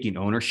start taking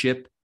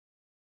ownership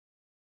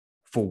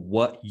for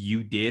what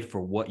you did,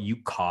 for what you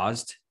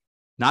caused,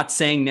 not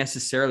saying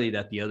necessarily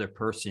that the other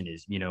person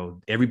is,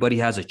 everybody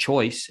has a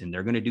choice and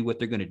they're going to do what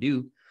they're going to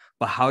do,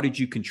 but how did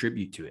you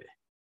contribute to it?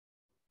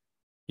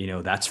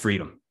 That's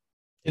freedom.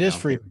 It is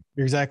freedom.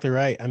 You're exactly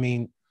right. I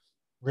mean,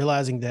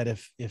 realizing that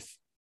if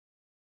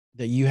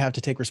that you have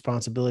to take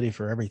responsibility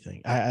for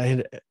everything.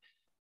 A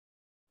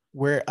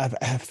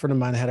friend of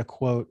mine had a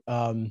quote,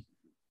 no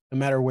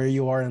matter where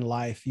you are in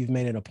life, you've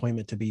made an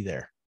appointment to be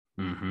there.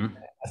 Mm-hmm.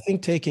 I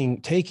think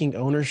taking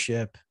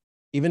ownership,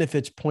 even if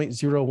it's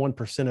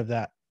 0.01% of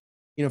that,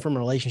 from a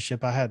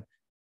relationship I had,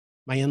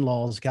 my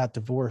in-laws got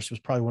divorced, was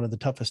probably one of the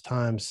toughest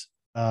times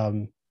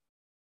in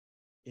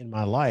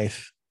my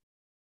life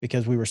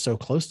because we were so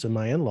close to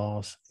my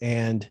in-laws.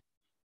 And,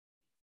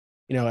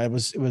 it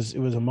was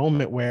a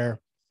moment where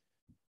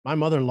my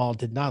mother-in-law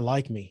did not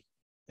like me.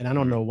 And I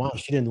don't know why.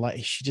 She didn't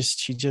like, she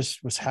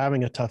just was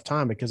having a tough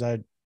time because I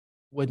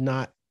would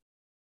not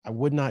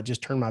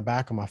just turn my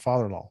back on my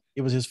father-in-law.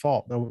 It was his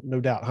fault.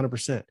 No doubt,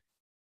 100%.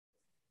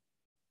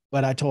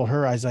 But I told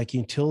her, I was like,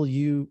 until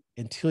you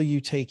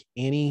take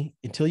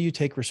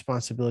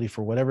responsibility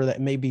for whatever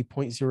that may be,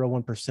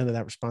 0.01% of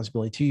that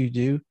responsibility, until you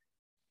do,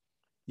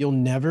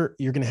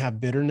 you're going to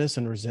have bitterness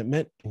and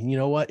resentment. And you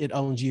know what? It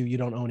owns you. You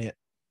don't own it.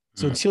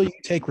 So Mm. until you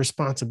take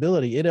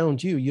responsibility, it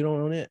owns you. You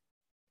don't own it.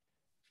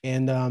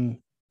 And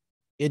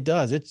it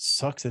does. It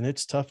sucks and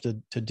it's tough to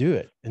do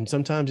it. And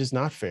sometimes it's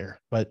not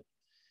fair. But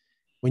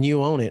when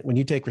you own it, when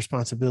you take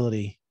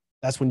responsibility,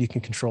 that's when you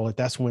can control it.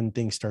 That's when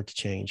things start to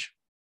change.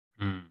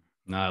 Mm.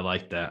 No, I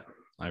like that.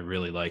 I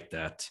really like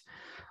that.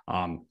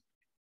 Um,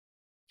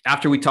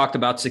 After we talked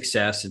about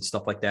success and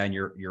stuff like that, and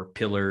your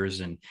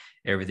pillars and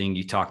everything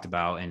you talked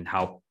about, and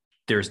how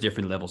there's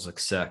different levels of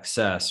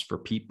success for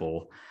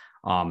people,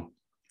 I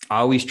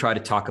always try to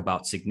talk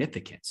about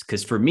significance,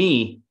 because for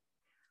me,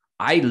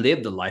 I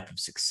live the life of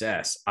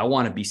success. I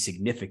want to be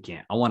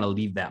significant. I want to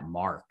leave that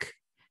mark.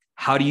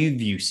 How do you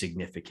view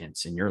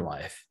significance in your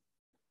life?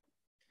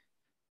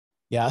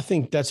 Yeah, I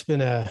think that's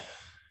been a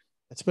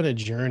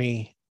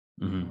journey.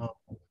 Mm-hmm. Um,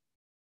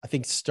 I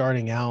think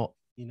starting out,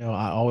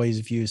 I always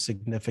view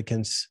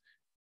significance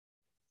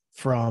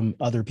from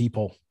other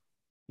people.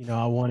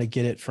 I want to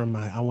get it from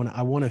I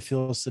want to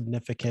feel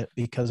significant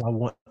because I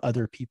want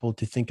other people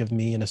to think of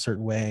me in a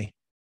certain way.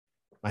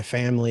 My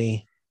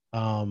family,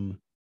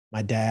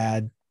 my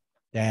dads,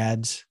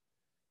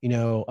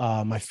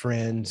 my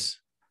friends.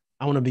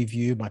 I want to be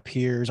viewed, my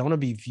peers. I want to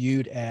be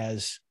viewed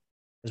as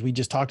we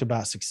just talked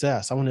about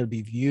success. I want to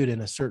be viewed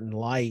in a certain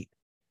light.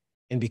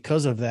 And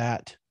because of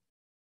that,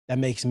 that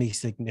makes me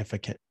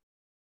significant.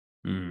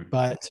 Mm.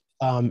 But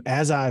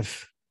as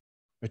I've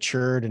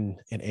matured and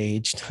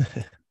aged,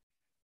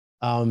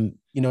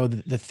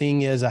 the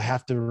thing is, I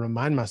have to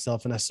remind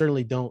myself, and I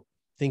certainly don't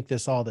think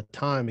this all the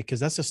time, because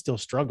that's a still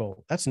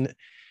struggle. That's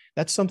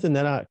something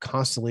that I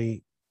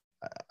constantly,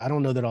 I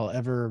don't know that I'll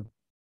ever,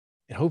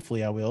 and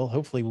hopefully I will.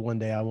 Hopefully one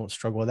day I won't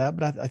struggle with that.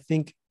 But I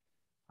think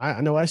I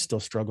know I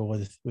still struggle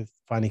with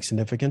finding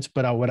significance.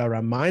 But what I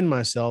remind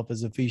myself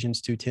is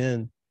Ephesians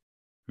 2:10.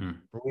 Mm.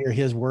 For we are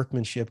his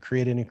workmanship,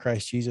 created in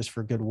Christ Jesus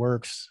for good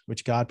works,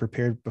 which God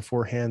prepared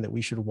beforehand that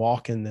we should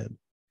walk in them.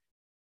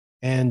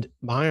 And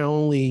my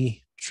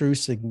only true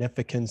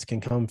significance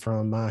can come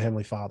from my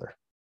Heavenly Father.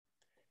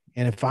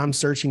 And if I'm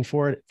searching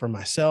for it for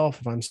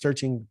myself, if I'm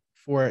searching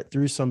for it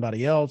through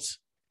somebody else,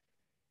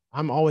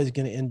 I'm always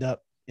going to end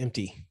up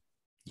empty.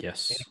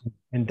 Yes.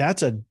 And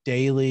that's a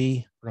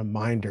daily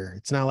reminder.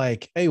 It's not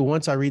like, hey,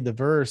 once I read the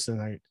verse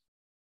and I,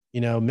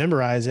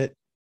 memorize it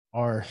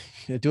or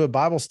do a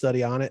Bible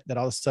study on it, that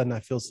all of a sudden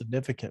I feel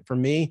significant. For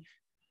me,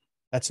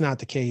 that's not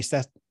the case.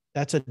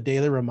 That's a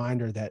daily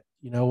reminder that,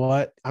 you know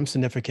what, I'm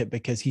significant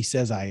because he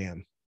says I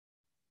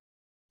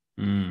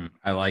am.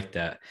 I like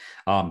that.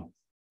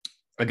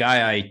 A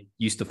guy I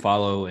used to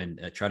follow and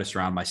try to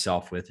surround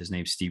myself with, his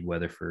name's Steve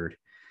Weatherford,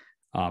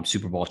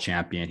 Super Bowl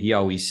champion. He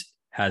always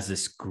has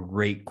this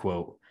great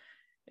quote,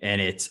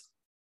 and it's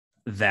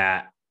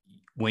that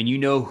when you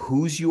know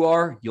whose you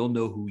are, you'll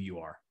know who you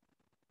are.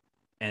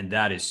 And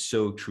that is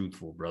so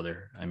truthful,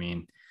 brother. I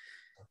mean,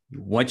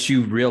 once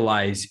you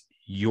realize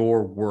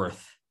your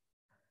worth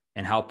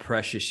and how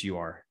precious you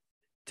are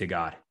to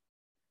God,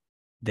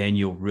 then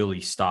you'll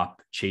really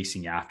stop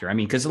chasing after. I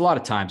mean, because a lot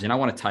of times, and I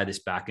want to tie this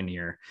back in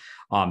here,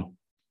 a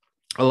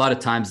lot of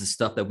times the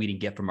stuff that we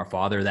didn't get from our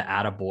father, the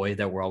attaboy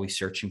that we're always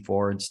searching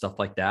for and stuff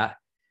like that,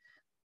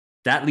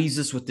 that leaves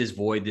us with this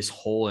void, this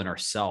hole in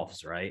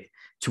ourselves, right?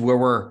 To where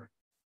we're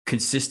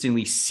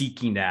consistently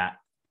seeking that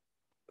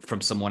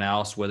from someone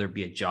else, whether it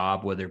be a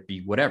job, whether it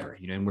be whatever,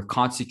 and we're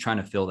constantly trying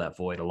to fill that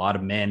void. A lot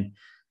of men,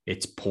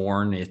 it's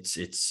porn, it's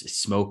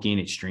smoking,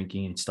 it's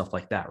drinking and stuff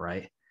like that,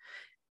 right?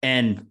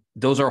 And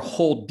those are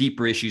whole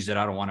deeper issues that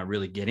I don't want to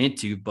really get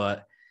into,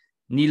 but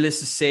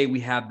needless to say, we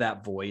have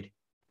that void.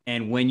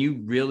 And when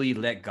you really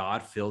let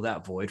God fill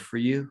that void for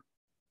you,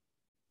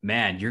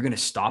 man, you're going to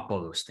stop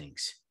all those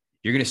things.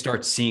 You're going to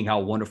start seeing how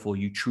wonderful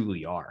you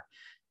truly are,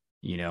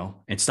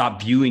 and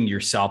stop viewing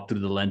yourself through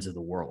the lens of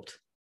the world.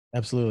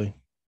 Absolutely.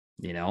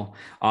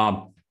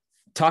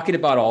 Talking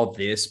about all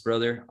this,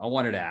 brother, I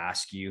wanted to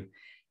ask you,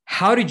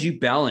 how did you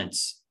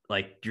balance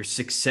like your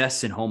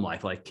success in home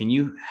life? Like, can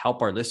you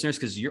help our listeners?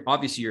 Because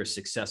you're a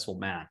successful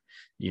man.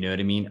 You know what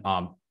I mean?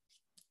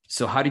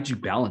 So how did you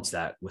balance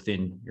that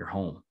within your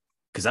home?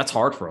 Because that's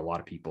hard for a lot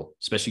of people,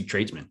 especially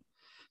tradesmen.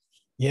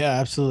 Yeah,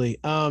 absolutely.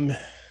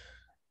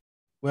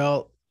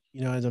 Well,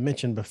 as I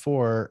mentioned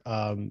before,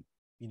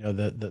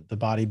 the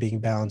body being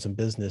balanced in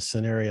business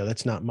scenario,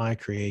 that's not my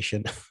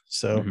creation.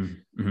 So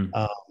Mm-hmm. Mm-hmm.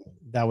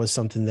 that was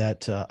something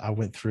that I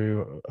went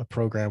through a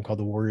program called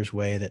the Warriors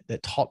Way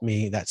that taught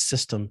me that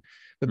system.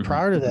 But Mm-hmm.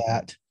 prior to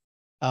that,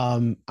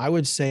 I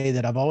would say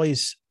that I've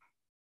always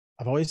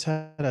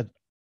had a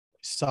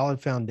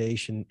solid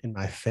foundation in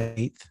my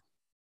faith.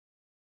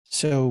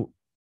 So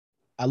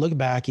I look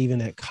back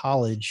even at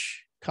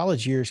college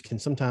years can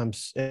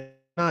sometimes, and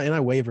I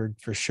wavered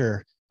for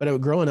sure,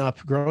 but growing up,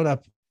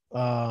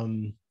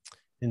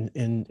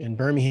 in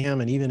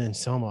Birmingham and even in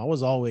Selma, I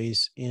was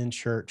always in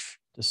church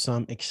to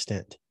some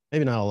extent,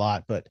 maybe not a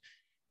lot, but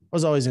I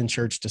was always in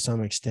church to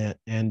some extent.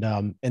 And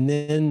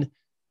then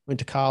went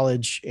to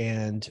college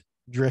and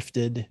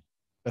drifted,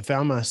 but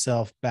found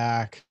myself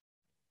back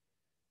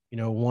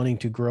wanting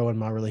to grow in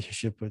my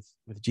relationship with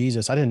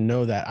Jesus. I didn't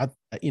know that.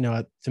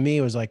 To me,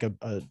 it was like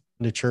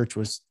the church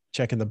was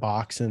checking the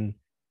box, and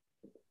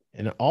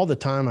all the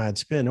time I had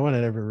spent, no one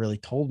had ever really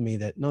told me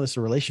that, no, this is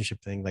a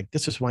relationship thing. Like,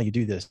 this is why you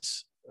do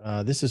this.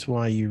 This is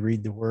why you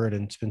read the word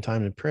and spend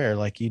time in prayer.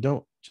 Like, you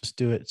don't just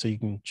do it so you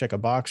can check a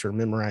box or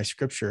memorize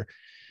scripture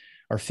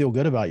or feel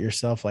good about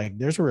yourself. Like,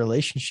 there's a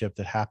relationship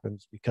that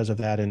happens because of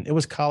that. And it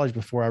was college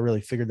before I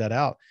really figured that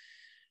out.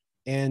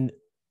 And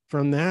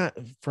from that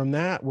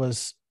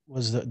was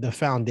the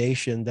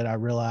foundation that I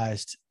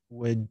realized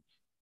would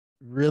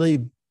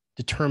really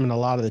determine a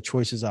lot of the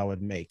choices I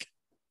would make.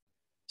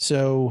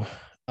 So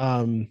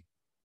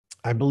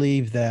I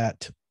believe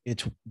that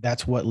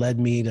that's what led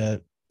me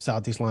to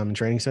Southeast Lineman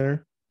Training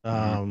Center.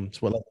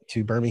 It's what led me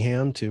to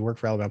Birmingham to work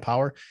for Alabama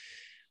Power.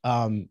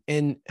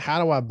 And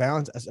how do I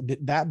balance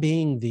that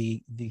being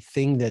the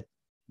thing that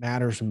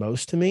matters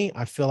most to me?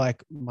 I feel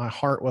like my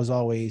heart was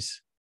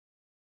always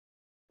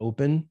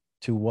open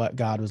to what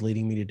God was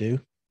leading me to do.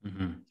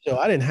 So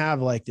I didn't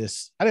have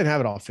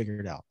it all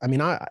figured out. I mean,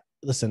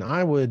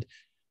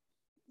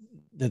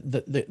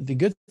 the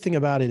good thing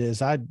about it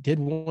is I did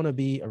want to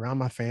be around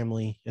my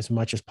family as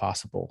much as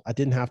possible. I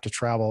didn't have to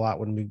travel a lot.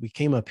 When we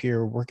came up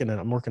here, I'm working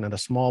at a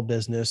small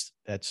business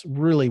that's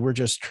really, we're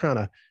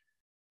at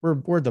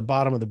the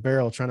bottom of the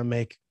barrel trying to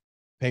make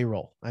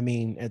payroll. I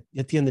mean,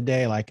 at the end of the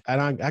day, like,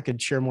 I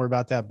could share more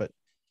about that, but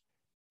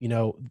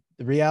the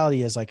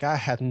reality is, like, I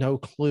had no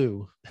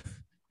clue.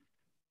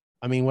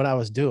 I mean, what I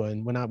was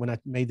doing when I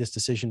made this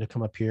decision to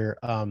come up here.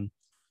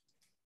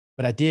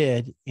 But I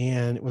did,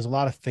 and it was a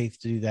lot of faith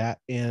to do that.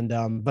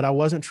 And but I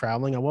wasn't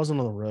traveling. I wasn't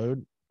on the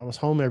road. I was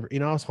home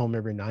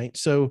every night.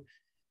 So,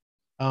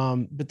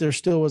 but there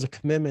still was a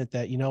commitment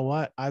that,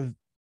 what, I'm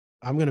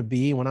going to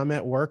be, when I'm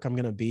at work, I'm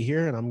going to be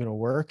here and I'm going to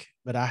work.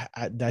 But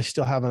I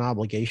still have an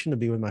obligation to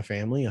be with my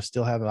family. I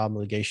still have an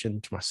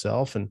obligation to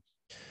myself. And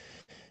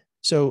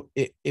so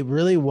there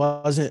really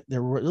wasn't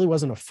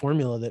a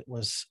formula that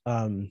was,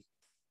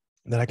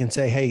 that I can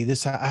say, hey,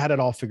 I had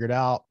it all figured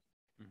out.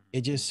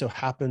 It just so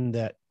happened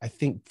that I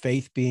think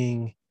faith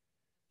being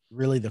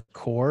really the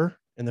core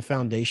and the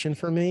foundation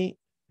for me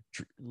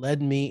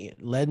led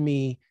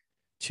me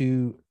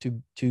to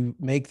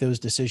make those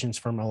decisions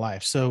for my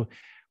life. So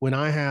when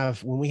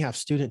we have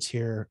students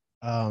here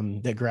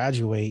that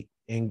graduate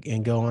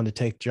and go on to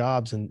take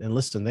jobs and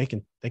listen, they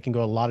can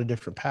go a lot of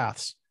different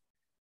paths.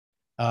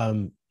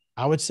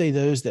 I would say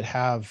those that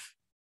have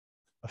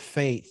a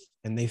faith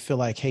and they feel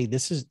like, hey,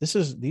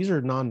 these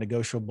are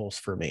non-negotiables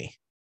for me.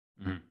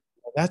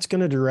 That's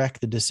going to direct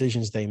the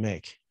decisions they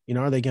make.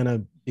 Are they going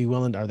to be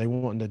willing? Are they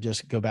wanting to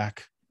just go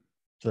back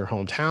to their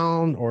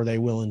hometown, or are they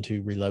willing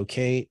to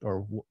relocate,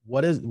 or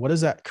what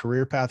is that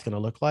career path going to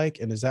look like?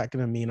 And is that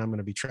going to mean I'm going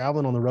to be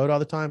traveling on the road all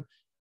the time?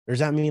 Or does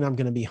that mean I'm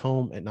going to be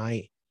home at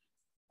night?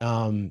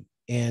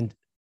 And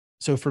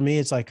so for me,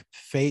 it's like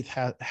faith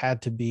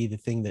had to be the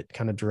thing that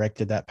kind of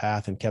directed that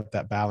path and kept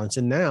that balance.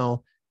 And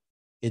now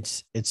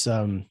it's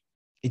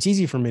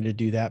easy for me to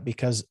do that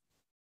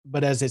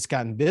but as it's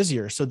gotten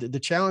busier, so the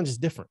challenge is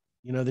different.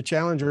 The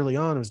challenge early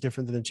on was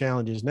different than the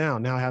challenges now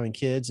having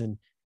kids and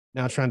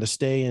now trying to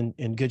stay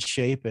in good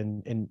shape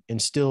and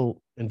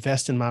still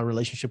invest in my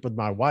relationship with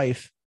my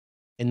wife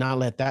and not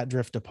let that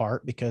drift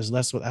apart, because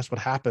that's what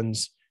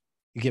happens.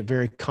 You get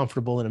very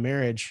comfortable in a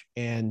marriage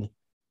and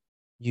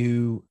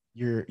your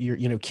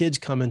kids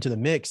come into the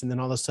mix, and then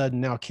all of a sudden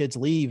now kids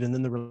leave and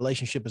then the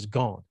relationship is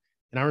gone.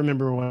 And I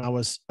remember when I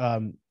was,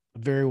 a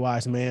very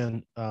wise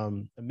man, a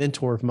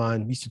mentor of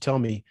mine, used to tell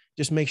me,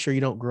 just make sure you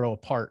don't grow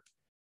apart.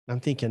 And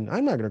I'm thinking,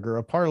 I'm not going to grow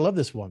apart. I love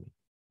this woman.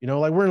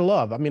 Like, we're in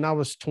love. I mean, I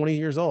was 20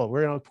 years old.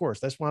 We're on course.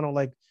 That's why I don't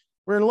like,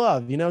 we're in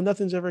love.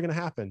 Nothing's ever going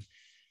to happen.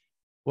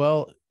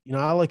 Well,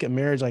 I look at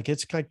marriage like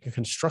it's like a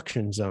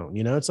construction zone.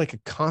 It's like a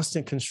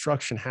constant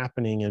construction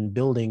happening and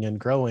building and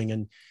growing.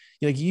 And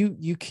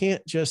you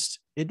can't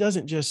just, it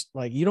doesn't just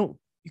like, you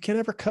can't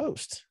ever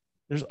coast.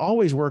 There's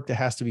always work that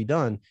has to be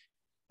done.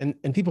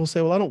 And people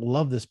say, well, I don't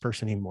love this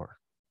person anymore.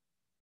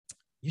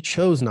 You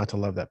chose not to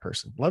love that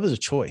person. Love is a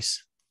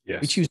choice.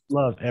 Yes. We choose to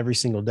love every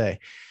single day.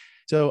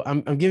 So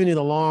I'm giving you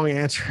the long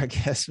answer, I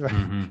guess,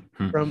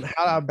 from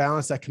how I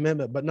balance that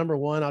commitment. But number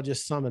one, I'll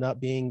just sum it up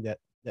being that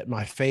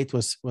my faith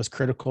was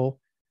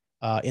critical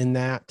in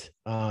that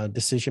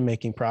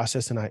decision-making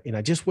process. And I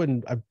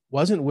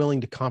wasn't willing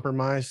to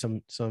compromise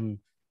some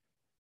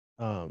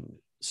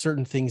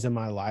certain things in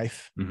my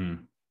life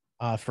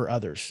for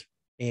others.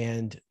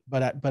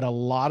 But a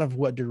lot of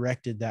what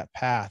directed that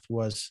path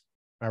was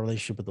my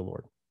relationship with the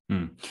Lord.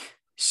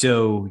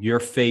 So your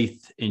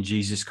faith in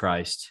Jesus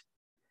Christ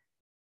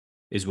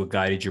is what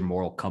guided your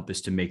moral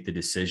compass to make the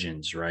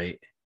decisions, right?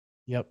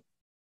 Yep.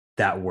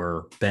 That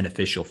were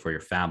beneficial for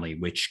your family,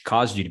 which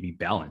caused you to be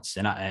balanced.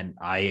 And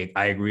I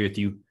agree with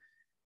you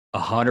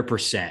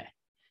 100%.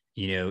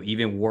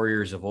 Even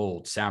warriors of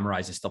old,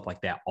 samurais and stuff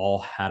like that, all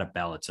had a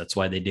balance. That's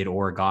why they did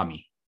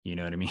origami. You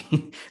know what I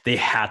mean? They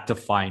had to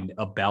find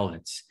a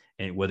balance.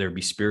 and whether it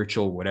be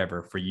spiritual,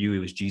 whatever. For you, it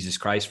was Jesus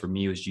Christ. For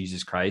me, it was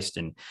Jesus Christ.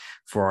 And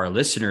for our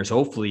listeners,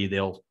 hopefully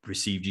they'll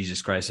receive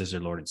Jesus Christ as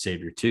their Lord and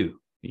Savior too.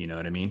 You know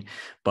what I mean?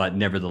 But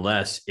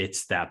nevertheless,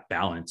 it's that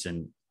balance.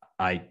 And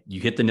you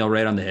hit the nail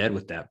right on the head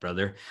with that,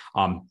 brother.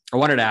 I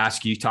wanted to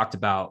ask you, you talked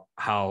about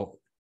how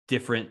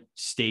different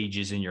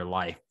stages in your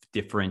life,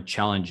 different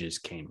challenges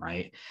came,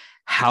 right?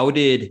 How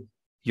did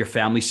your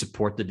family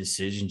support the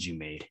decisions you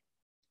made?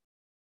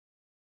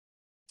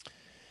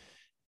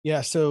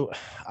 Yeah. So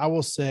I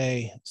will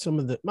say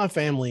my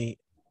family,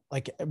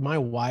 like my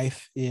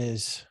wife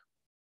is,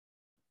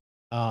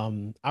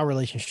 our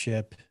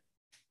relationship.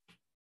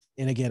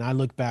 And again, I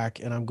look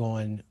back and I'm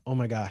going, oh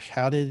my gosh,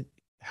 how did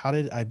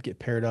I get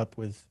paired up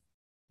with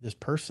this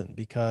person?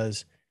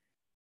 Because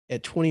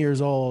at 20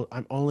 years old,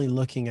 I'm only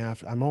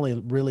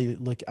really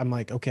looking, I'm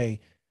like, okay,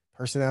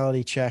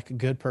 personality check,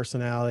 good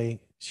personality.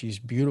 She's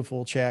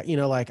beautiful, check,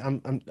 like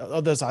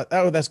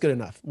that's good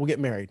enough. We'll get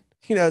married.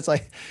 It's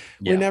like,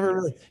 Yeah.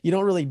 you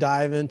don't really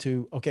dive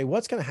into, okay,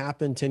 what's going to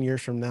happen 10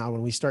 years from now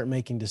when we start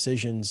making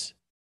decisions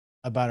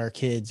about our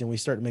kids and we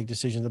start to make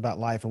decisions about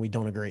life and we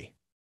don't agree.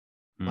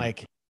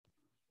 Like,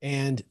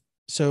 and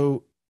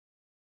so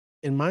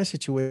in my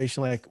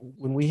situation, like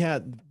when we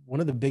had one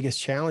of the biggest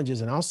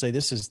challenges, and I'll say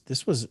this is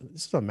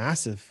a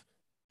massive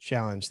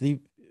challenge.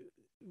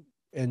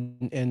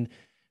 And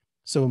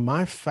so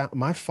my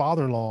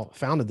father-in-law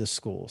founded this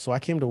school. So I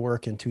came to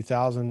work in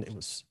 2000. It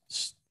was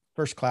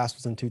first class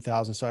was in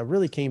 2000. So I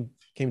really came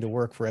to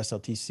work for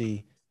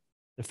SLTC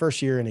the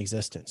first year in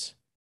existence.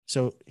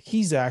 So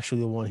he's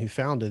actually the one who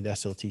founded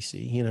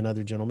SLTC, he and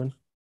another gentleman.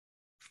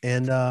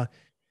 And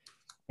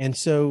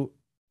so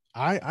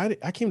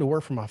I came to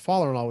work for my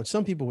father-in-law, which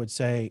some people would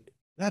say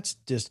that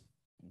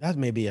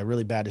may be a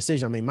really bad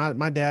decision. I mean,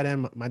 my dad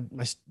and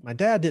my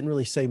dad didn't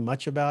really say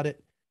much about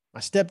it. My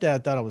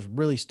stepdad thought I was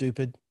really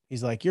stupid.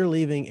 He's like, you're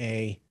leaving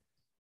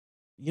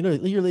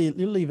you're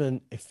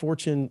leaving a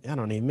Fortune, I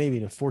don't know,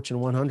 maybe a Fortune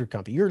 100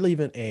 company. You're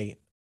leaving a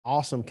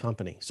awesome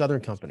company,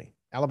 Southern company,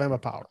 Alabama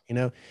Power,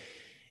 and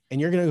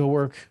you're going to go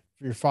work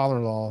for your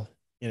father-in-law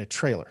in a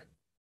trailer.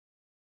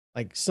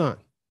 Like, son,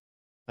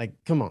 like,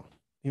 come on.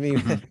 I mean,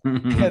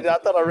 I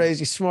thought I raised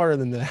you smarter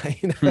than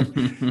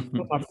that.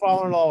 But my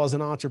father-in-law was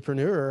an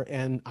entrepreneur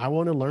and I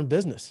want to learn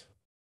business,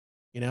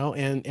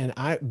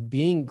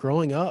 and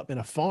growing up in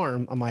a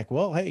farm, I'm like,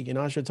 well, hey,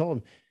 I should have told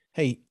him,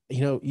 hey,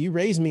 you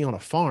raised me on a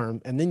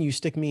farm and then you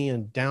stick me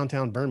in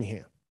downtown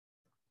Birmingham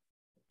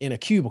in a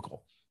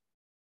cubicle,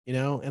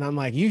 and I'm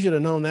like, you should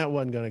have known that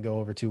wasn't going to go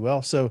over too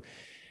well. So,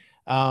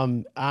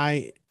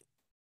 I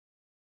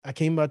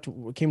came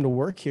to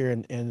work here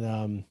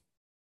and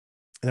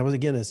that was,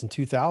 again, it's in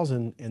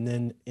 2000. And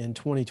then in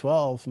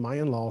 2012, my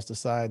in-laws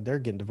decide they're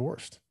getting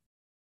divorced.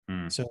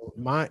 So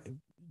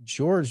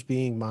George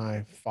being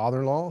my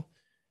father-in-law,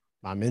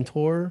 my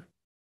mentor,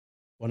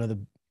 one of the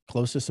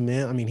closest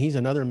men. I mean, he's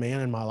another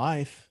man in my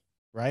life,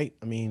 right?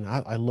 I mean,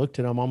 I looked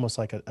at him almost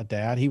like a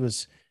dad. He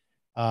was,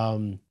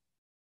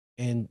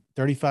 in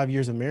 35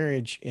 years of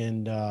marriage.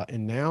 And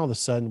now all of a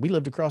sudden we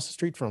lived across the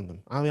street from them.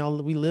 I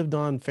mean, we lived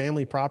on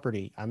family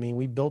property. I mean,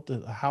 we built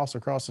a house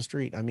across the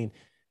street. I mean,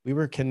 we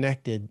were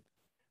connected.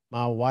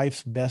 My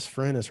wife's best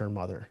friend is her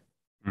mother.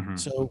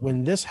 So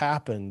when this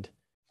happened,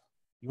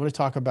 you want to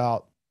talk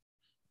about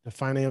the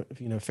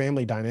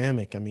family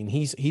dynamic. I mean,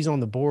 he's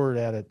on the board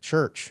at a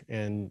church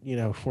and,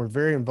 we're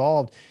very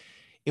involved.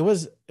 It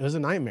was a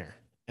nightmare.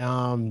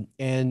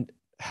 And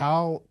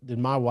how did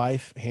my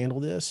wife handle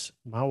this?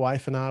 My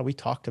wife and I, we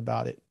talked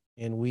about it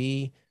and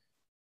we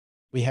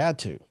had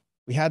to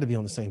be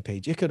on the same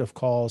page. It could have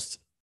caused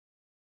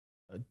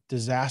a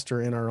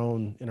disaster in our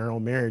own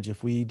marriage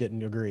if we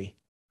didn't agree.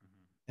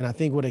 And I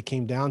think what it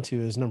came down to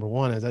is, number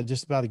one, is that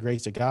just by the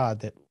grace of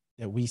God that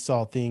we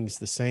saw things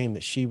the same,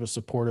 that she was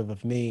supportive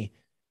of me.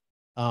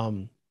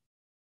 And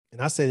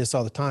I say this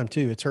all the time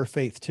too. It's her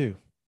faith too.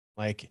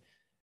 Like,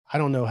 I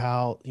don't know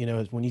how,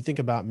 when you think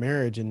about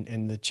marriage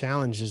and the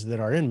challenges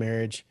that are in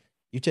marriage,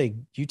 you take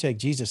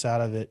Jesus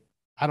out of it.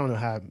 I don't know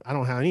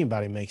how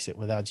anybody makes it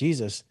without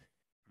Jesus.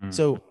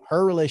 So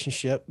her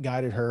relationship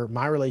guided her,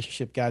 my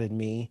relationship guided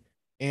me.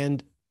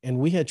 And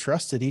we had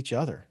trusted each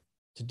other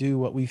to do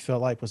what we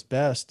felt like was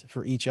best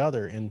for each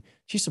other. And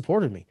she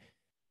supported me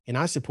and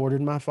I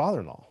supported my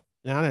father-in-law.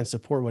 And I didn't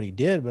support what he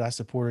did, but I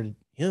supported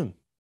him.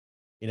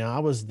 I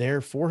was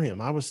there for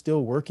him. I was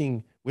still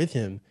working with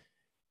him.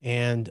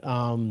 And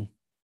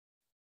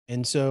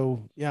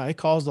so, yeah, it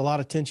caused a lot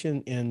of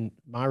tension in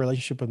my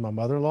relationship with my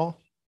mother-in-law.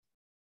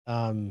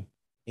 But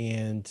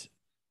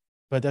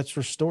that's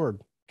restored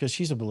because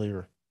she's a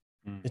believer.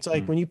 It's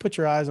like when you put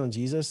your eyes on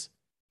Jesus,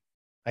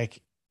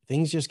 like,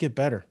 things just get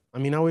better. I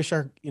mean, I wish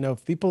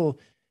if people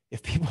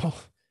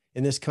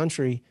in this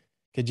country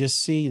could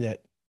just see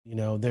that,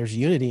 there's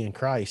unity in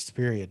Christ,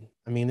 period.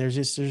 I mean, there's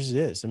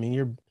this. I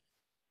mean,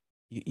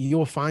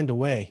 you'll find a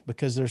way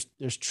because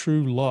there's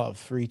true love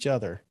for each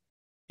other.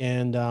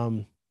 And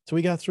so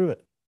we got through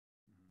it.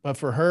 But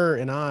for her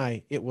and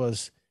I, it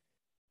was,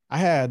 I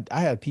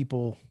had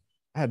people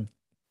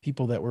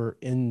that were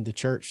in the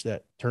church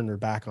that turned their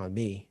back on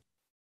me.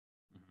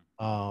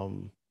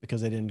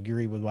 because they didn't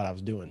agree with what I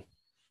was doing.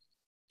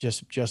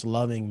 Just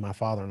loving my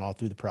father-in-law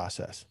through the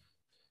process.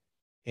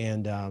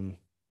 And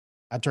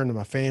I turned to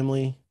my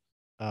family,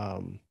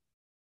 um,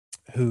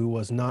 who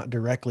was not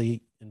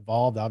directly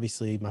involved.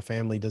 Obviously, my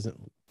family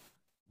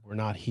we're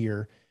not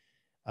here.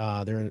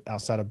 They're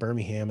outside of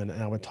Birmingham, and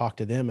I would talk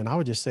to them, and I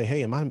would just say,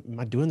 "Hey, am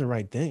I doing the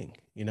right thing?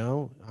 You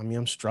know, I mean,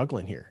 I'm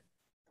struggling here."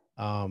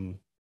 Um,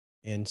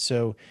 and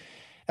so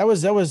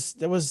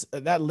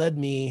that led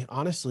me,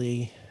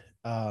 honestly,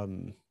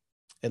 um,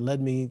 it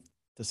led me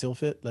to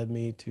SEALFIT, led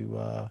me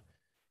to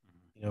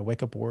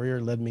Wake Up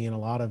Warrior, led me in a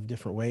lot of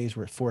different ways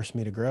where it forced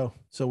me to grow.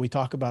 So we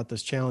talk about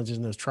those challenges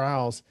and those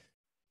trials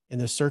and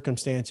those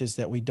circumstances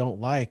that we don't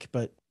like,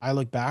 but I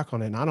look back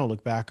on it, and I don't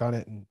look back on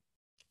it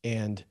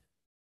and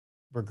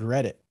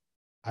regret it.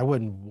 I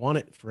wouldn't want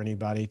it for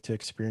anybody to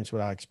experience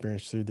what I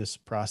experienced through this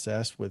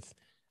process with,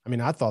 I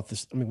mean,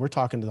 we're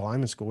talking to the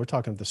lineman school, we're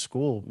talking to the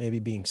school, maybe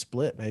being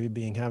split,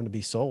 maybe having to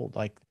be sold,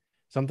 like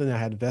something that I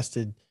had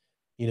invested,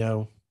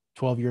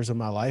 12 years of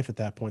my life at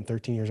that point,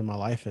 13 years of my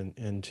life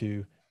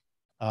into,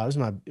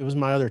 it was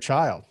my other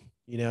child,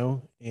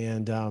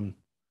 and,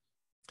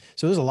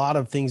 so there's a lot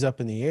of things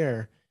up in the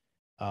air.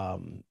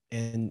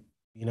 And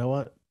you know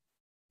what?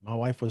 My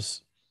wife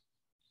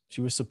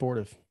she was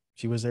supportive.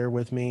 She was there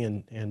with me,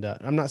 and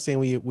I'm not saying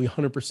we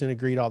 100%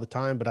 agreed all the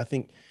time, but I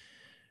think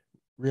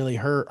really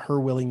her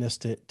willingness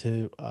to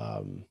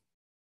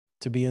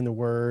be in the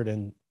Word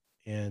and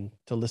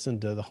to listen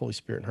to the Holy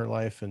Spirit in her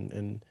life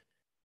and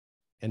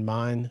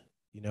mine,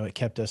 it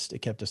kept us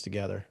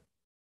together,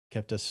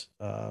 kept us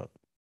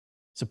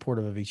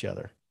supportive of each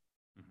other,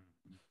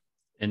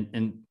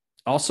 and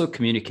also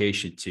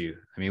communication too.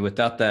 I mean,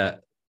 without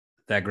that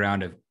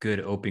ground of good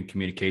open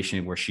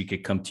communication where she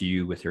could come to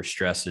you with her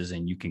stresses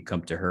and you can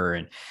come to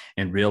her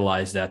and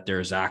realize that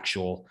there's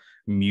actual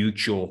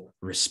mutual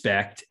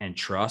respect and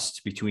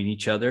trust between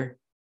each other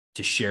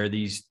to share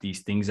these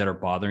things that are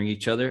bothering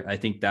each other. I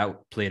think that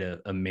played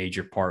a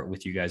major part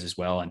with you guys as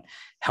well and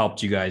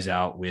helped you guys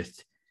out with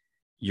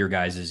your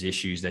guys'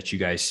 issues that you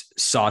guys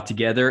saw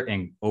together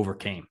and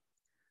overcame.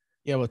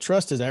 Yeah, well,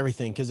 trust is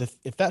everything, because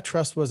if that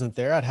trust wasn't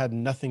there, I'd had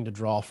nothing to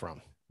draw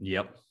from.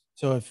 Yep.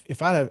 So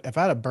if I'd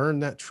have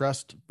burned that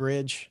trust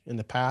bridge in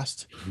the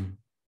past,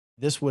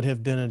 this would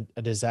have been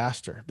a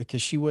disaster,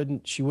 because she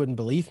wouldn't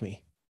believe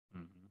me.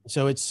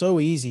 So it's so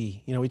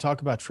easy, we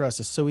talk about trust.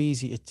 It's so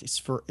easy.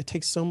 It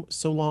takes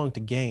so long to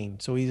gain,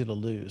 so easy to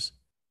lose.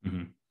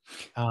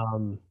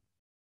 Yeah.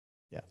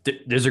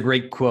 There's a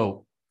great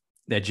quote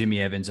that Jimmy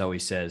Evans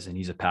always says, and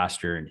he's a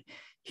pastor, and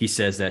he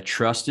says that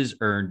trust is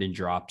earned in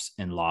drops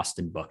and lost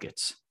in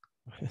buckets.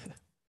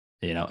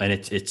 And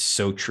it's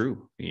so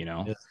true.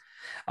 Yes.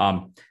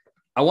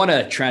 I want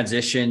to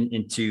transition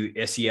into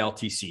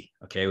SELTC,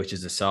 okay, which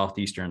is the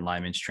Southeastern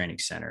Lineman Training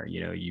Center.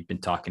 You've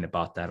been talking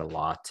about that a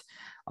lot.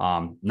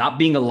 Not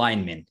being a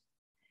lineman,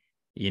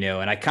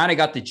 and I kind of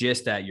got the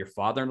gist that your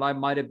father-in-law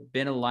might have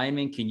been a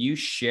lineman. Can you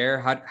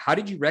share how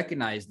did you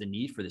recognize the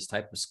need for this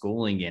type of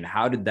schooling, and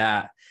how did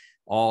that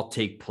all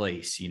take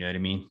place? You know what I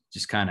mean?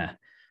 Just kind of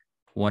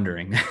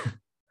wondering.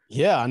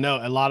 Yeah, I know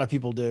a lot of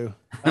people do.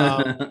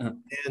 And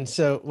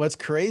so what's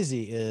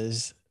crazy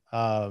is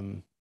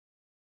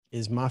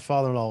my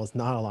father-in-law was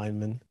not a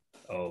lineman.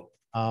 Oh.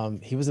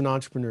 He was an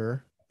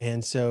entrepreneur.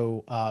 And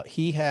so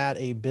he had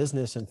a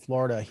business in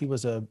Florida. He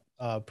was a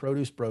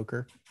produce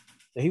broker.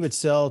 So he would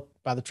sell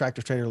by the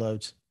tractor trailer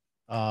loads.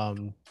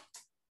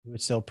 He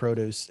would sell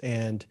produce,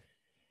 and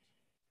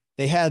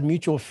they had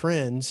mutual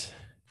friends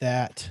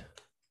that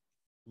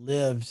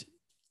lived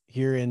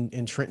here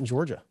in Trenton,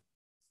 Georgia,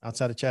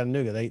 outside of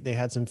Chattanooga. They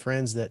had some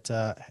friends that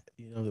that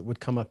would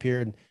come up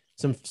here, and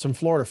some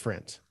Florida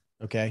friends.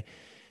 Okay.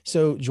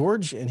 So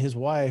George and his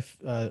wife,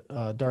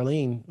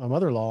 Darlene, my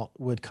mother-in-law,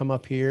 would come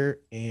up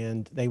here,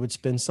 and they would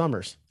spend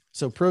summers.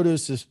 So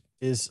produce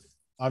is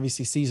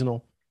obviously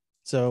seasonal.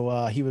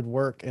 So he would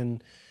work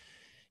and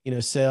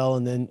sell,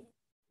 and then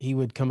he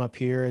would come up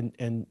here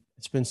and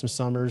spend some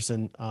summers.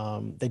 And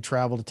they'd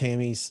travel to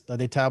Tami's.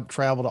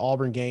 Travel to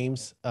Auburn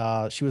games.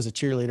 She was a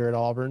cheerleader at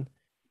Auburn,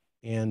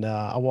 and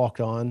I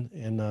walked on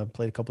and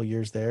played a couple of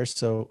years there.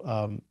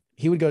 So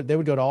they would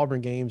go to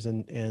Auburn games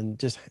and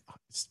just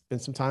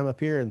spend some time up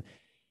here. And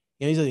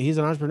he's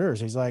an entrepreneur.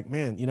 So he's like,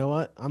 man, you know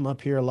what? I'm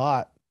up here a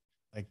lot.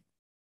 Like,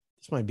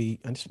 I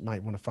just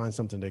might want to find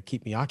something to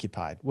keep me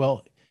occupied.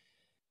 Well,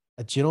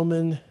 a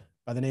gentleman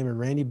by the name of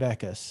Randy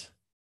Beckus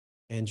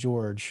and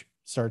George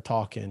started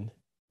talking,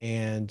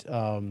 and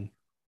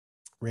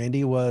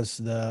Randy was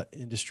the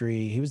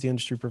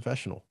industry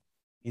professional.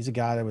 He's a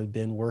guy that had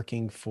been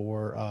working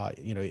for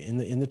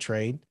in the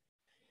trade,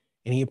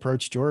 and he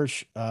approached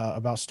George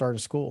about starting a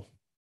school,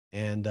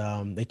 and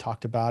they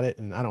talked about it.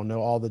 And I don't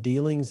know all the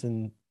dealings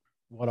and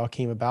what all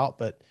came about,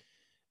 but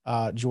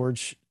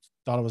George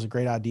thought it was a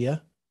great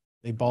idea.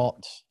 They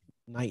bought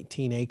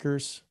 19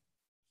 acres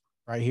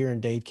right here in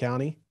Dade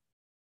County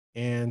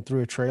and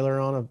threw a trailer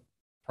on a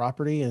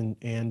property,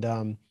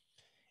 and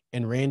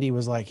Randy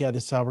was like, yeah,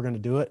 this is how we're going to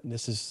do it. And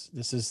this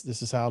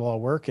is how it'll all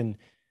work. And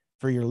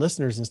for your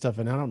listeners and stuff,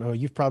 and I don't know,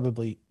 you've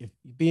probably, if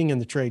being in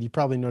the trade, you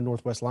probably know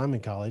Northwest Lineman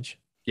College,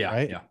 Yeah.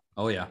 right? Yeah.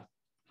 Oh yeah.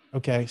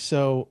 Okay.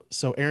 So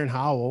Aaron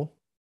Howell,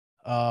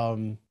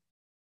 um,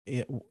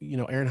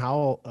 Aaron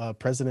Howell,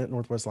 president of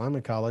Northwest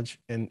Lineman College,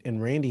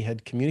 and Randy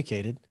had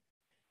communicated.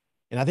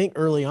 And I think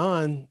early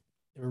on,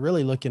 they were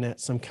really looking at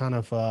some kind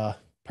of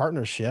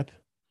partnership.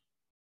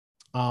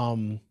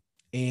 And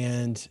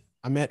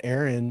I met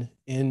Aaron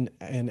in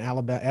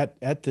Alabama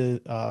at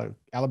the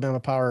Alabama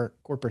Power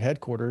corporate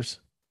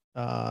headquarters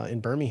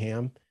in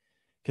Birmingham,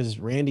 because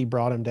Randy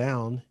brought him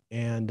down,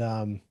 and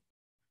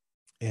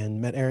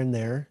met Aaron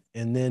there.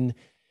 And then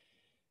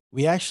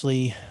we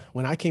actually,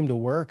 when I came to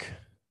work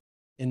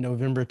in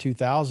November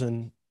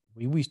 2000,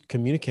 we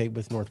communicate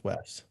with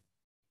Northwest.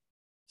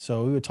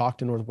 So we would talk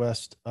to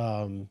Northwest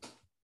on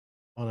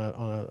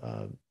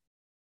a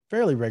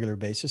fairly regular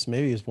basis.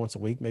 Maybe it was once a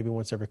week, maybe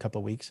once every couple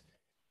of weeks.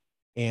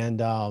 And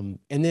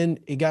then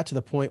it got to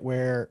the point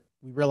where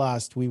we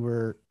realized we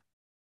were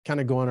kind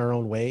of going our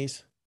own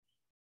ways.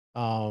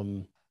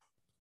 Um,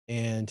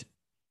 and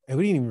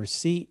we didn't even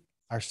see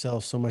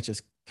ourselves so much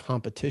as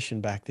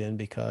competition back then,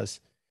 because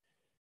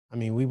I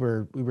mean, we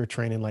were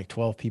training like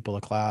 12 people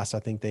a class. I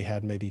think they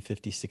had maybe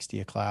 50, 60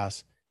 a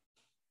class.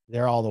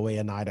 They're all the way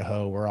in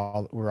Idaho. We're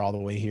all the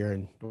way here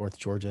in North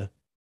Georgia.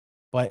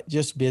 But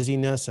just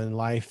busyness and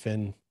life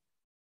and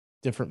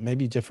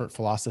maybe different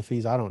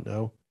philosophies. I don't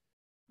know.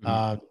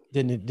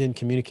 Didn't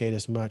communicate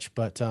as much,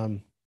 but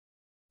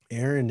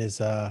Aaron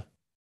is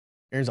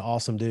Aaron's an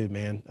awesome dude,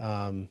 man.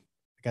 I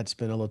got to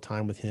spend a little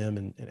time with him,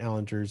 and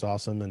Alan Drew's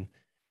awesome,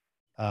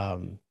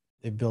 and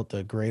they've built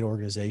a great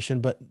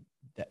organization. But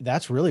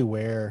that's really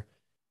where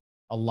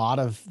a lot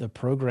of the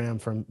program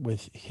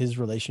with his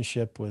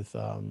relationship with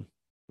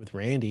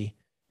Randy,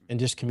 and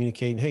just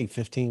communicating, hey,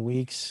 15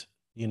 weeks,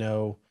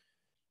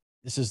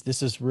 this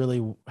is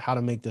really how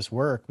to make this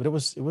work. But it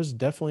was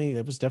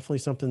definitely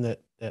something that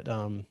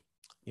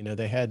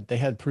they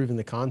had proven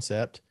the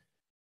concept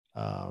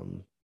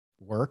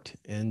worked,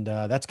 and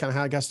that's kind of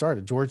how I got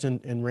started. George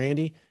and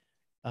Randy,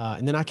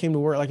 and then I came to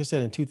work, like I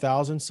said, in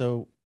 2000.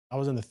 So I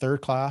was in the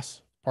third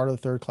class, part of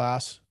the third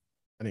class.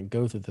 I didn't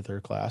go through the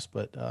third class,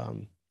 but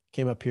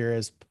came up here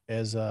as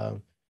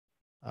in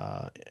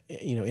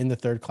the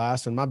third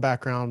class. And my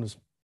background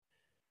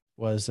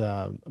was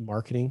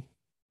marketing,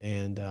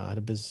 and I had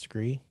a business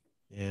degree.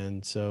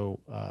 And so,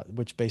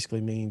 which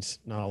basically means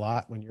not a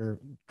lot when you're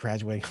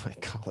graduating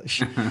like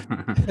college.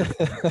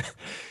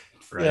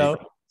 Right.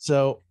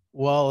 So,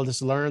 well,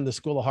 just learn the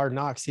school of hard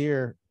knocks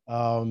here.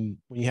 When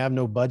you have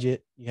no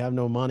budget, you have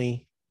no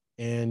money,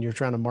 and you're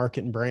trying to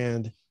market and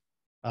brand,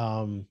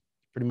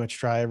 pretty much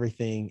try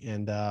everything.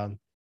 And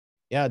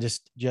yeah,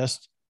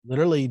 just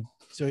literally.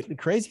 So the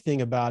crazy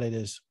thing about it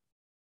is,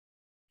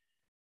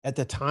 at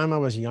the time I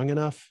was young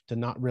enough to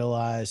not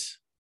realize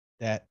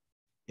that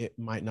it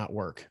might not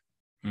work.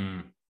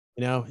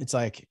 It's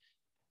like,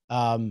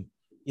 I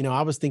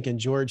was thinking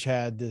George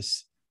had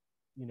this,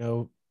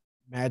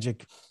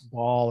 magic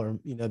ball, or,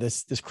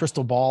 this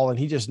crystal ball, and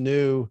he just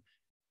knew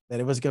that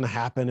it was going to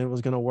happen. It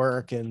was going to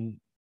work. And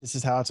this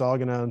is how it's all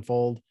going to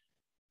unfold.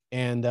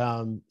 And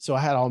so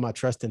I had all my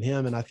trust in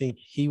him. And I think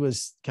he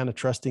was kind of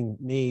trusting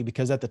me,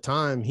 because at the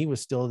time he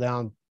was still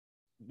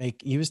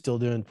he was still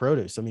doing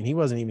produce. I mean, he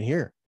wasn't even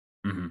here.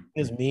 It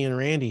was me and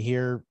Randy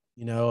here,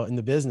 in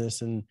the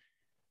business. And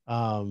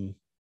our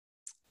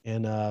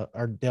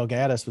Dale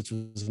Gaddis, which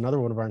was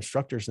another one of our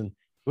instructors, and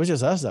it was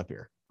just us up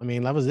here. I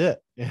mean, that was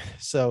it.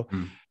 So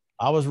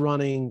I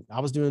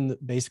was doing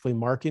basically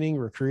marketing,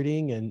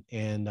 recruiting, and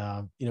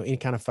any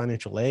kind of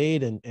financial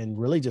aid, and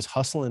really just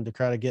hustling to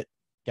try to get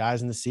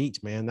guys in the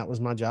seats, man. That was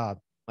my job.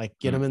 Like,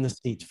 get them in the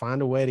seats,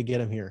 find a way to get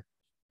them here.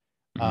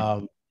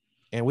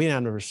 And we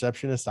didn't have a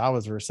receptionist. I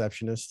was a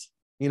receptionist,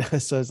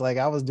 so it's like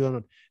I was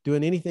doing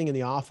anything in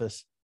the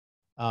office.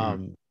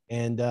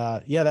 Yeah,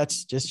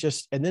 that's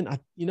just, and then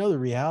the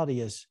reality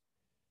is,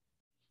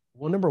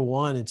 well, number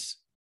one,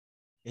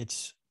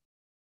 it's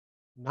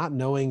not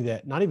knowing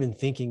that, not even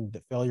thinking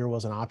that failure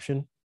was an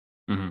option,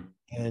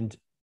 and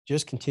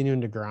just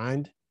continuing to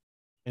grind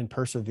and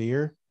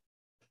persevere.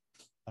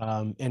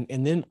 And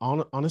then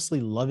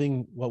honestly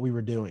loving what we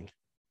were doing,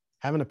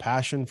 having a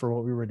passion for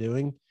what we were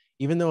doing,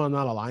 even though I'm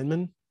not a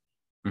lineman.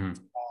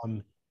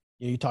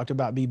 You talked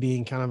about me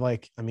being kind of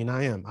like, I mean,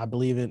 I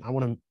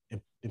want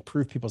to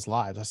improve people's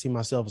lives. I see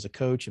myself as a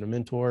coach and a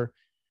mentor,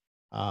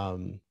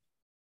 and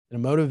a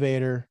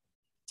motivator,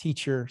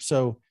 teacher.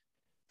 So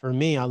for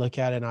me, I look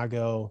at it and I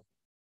go,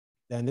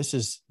 then this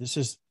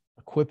is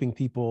equipping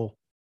people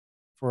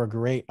for a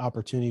great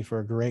opportunity, for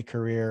a great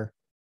career.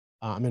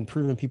 I'm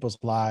improving people's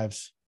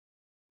lives,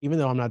 even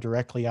though I'm not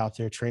directly out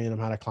there training them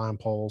how to climb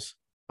poles.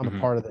 I'm a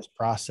part of this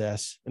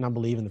process, and I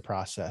believe in the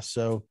process.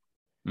 So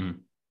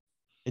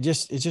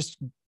it's just,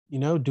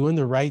 doing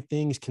the right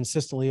things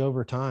consistently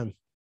over time.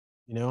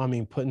 I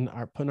mean, putting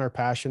our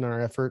passion and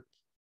our effort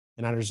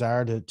and our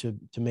desire to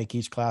make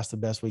each class the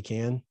best we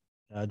can,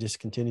 just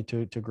continue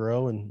to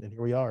grow. And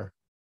here we are.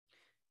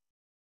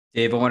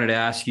 Dave, I wanted to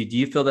ask you, do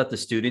you feel that the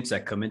students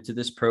that come into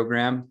this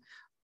program,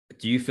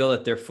 Do you feel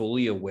that they're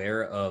fully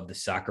aware of the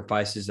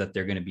sacrifices that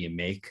they're going to be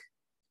make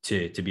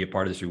to be a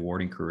part of this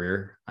rewarding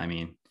career? I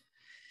mean,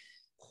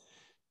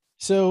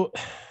 So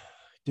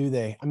do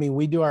they? I mean,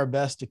 we do our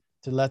best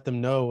to let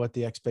them know what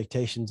the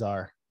expectations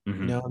are. You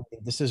mm-hmm, know, I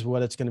mean, this is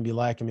what it's going to be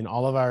like. I mean,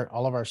 all of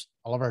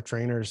our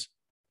trainers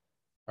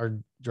are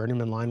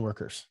journeyman line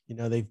workers. You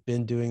know, they've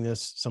been doing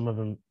this, some of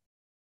them,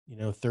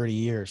 30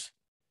 years.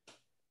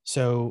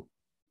 So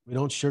we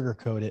don't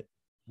sugarcoat it.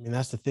 I mean,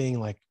 that's the thing.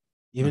 Like,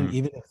 even mm-hmm,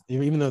 even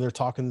even though they're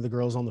talking to the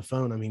girls on the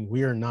phone, I mean,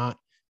 we are not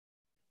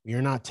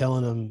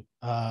telling them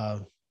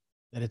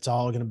that it's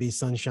all going to be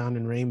sunshine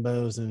and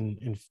rainbows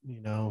and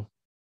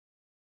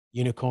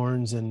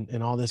unicorns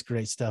and all this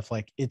great stuff.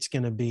 Like, it's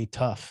going to be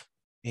tough,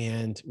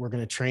 and we're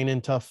going to train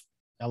in tough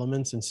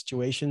elements and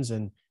situations.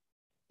 And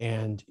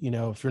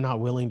if you're not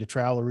willing to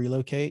travel or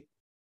relocate,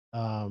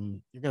 you're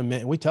going to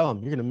miss. We tell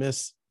them you're going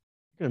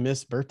to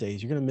miss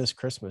birthdays. You're going to miss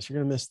Christmas. You're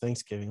going to miss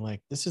Thanksgiving.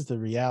 Like, this is the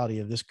reality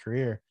of this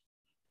career.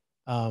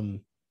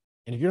 And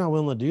if you're not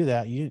willing to do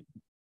that, you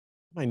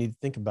might need to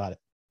think about it.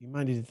 You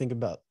might need to think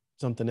about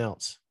something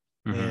else.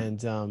 mm-hmm,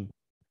 And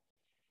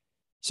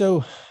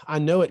so I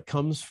know it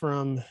comes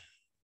from,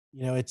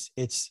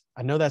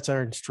 I know that's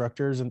our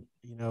instructors, and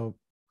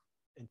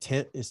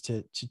intent is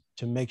to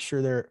make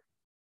sure they're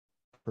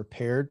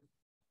prepared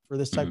for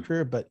this type mm-hmm. of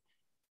career. But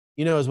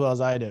as well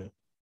as I do,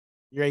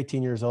 you're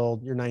 18 years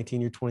old, you're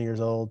 19, you're 20 years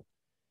old,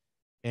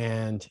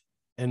 and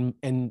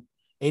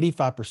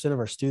 85% of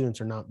our students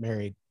are not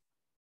married.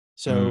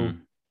 So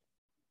Mm.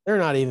 they're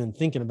not even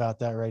thinking about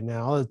that right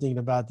now. All they're thinking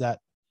about that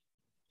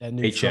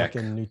new truck Paycheck.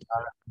 and new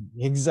tire.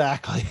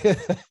 Exactly. They're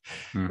thinking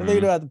Mm-hmm,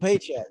 about the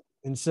paycheck.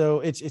 And so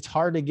it's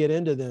hard to get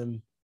into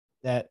them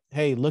that,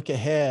 hey, look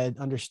ahead,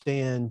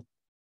 understand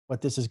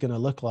what this is going to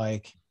look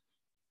like,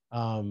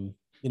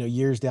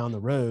 years down the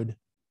road.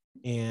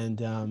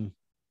 And,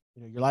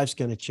 your life's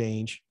going to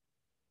change.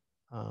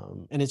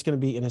 And it's going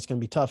to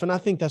be tough. And I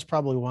think that's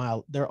probably why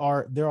there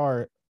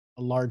are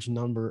a large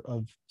number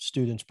of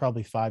students,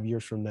 probably 5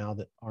 years from now,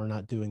 that are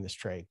not doing this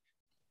trade.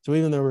 So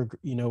even though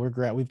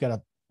we've got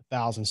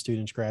 1,000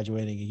 students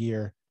graduating a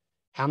year,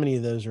 how many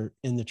of those are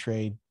in the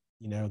trade,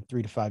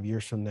 3 to 5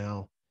 years from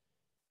now?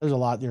 There's a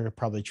lot that are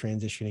probably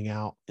transitioning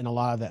out. And a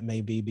lot of that may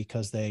be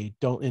because they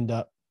don't end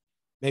up,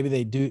 maybe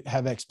they do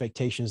have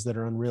expectations that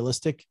are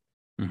unrealistic.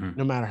 mm-hmm.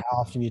 No matter how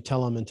often you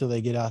tell them, until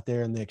they get out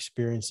there and they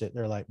experience it,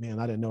 they're like, man,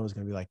 I didn't know it was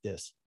going to be like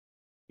this,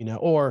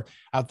 or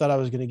I thought I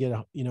was going to get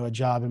a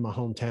job in my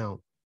hometown,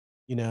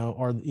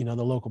 or,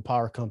 the local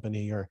power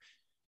company,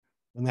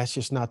 and that's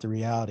just not the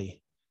reality.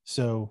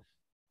 So,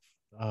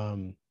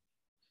 um,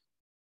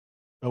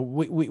 but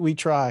we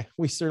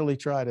certainly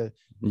try to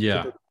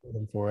Yeah. prepare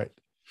them for it.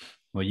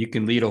 Well, you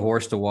can lead a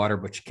horse to water,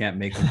 but you can't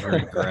make him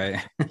drink,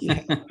 right?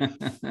 Yeah.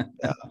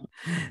 Yeah.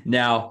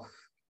 Now,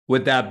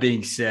 with that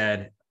being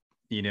said,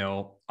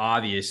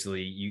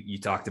 obviously you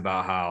talked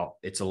about how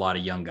it's a lot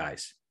of young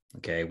guys.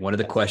 Okay. One of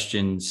the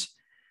questions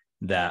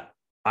that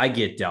I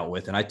get dealt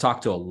with, and I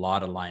talk to a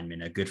lot of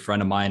linemen, a good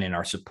friend of mine and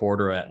our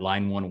supporter at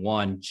Line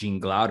 11,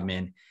 Gene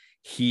Gloudman,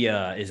 he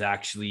is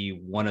actually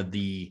one of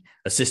the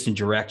assistant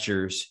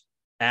directors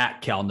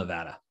at Cal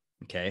Nevada.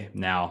 Okay.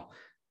 Now,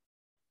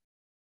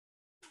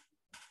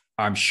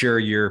 I'm sure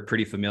you're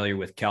pretty familiar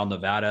with Cal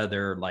Nevada.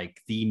 They're like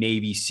the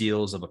Navy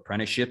SEALs of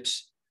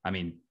apprenticeships. I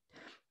mean,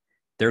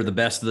 they're the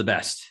best of the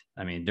best.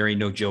 I mean, there ain't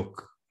no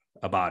joke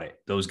about it.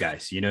 Those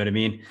guys, you know what I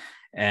mean?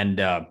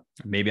 And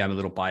maybe I'm a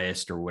little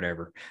biased or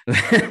whatever,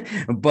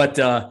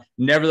 but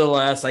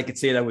nevertheless, I could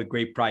say that with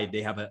great pride.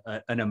 They have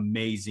an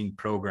amazing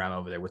program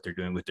over there, what they're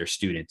doing with their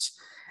students.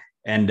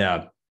 And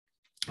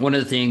one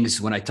of the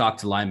things when I talk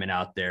to linemen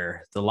out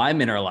there, the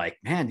linemen are like,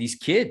 man, these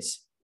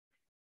kids,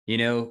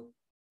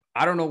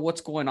 I don't know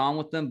what's going on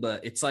with them,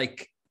 but it's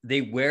like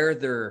they wear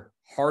their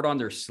heart on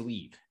their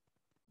sleeve,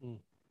 Mm.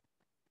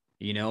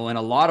 and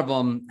a lot of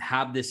them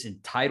have this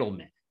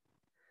entitlement.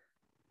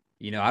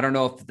 I don't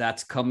know if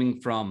that's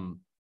coming from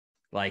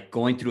like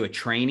going through a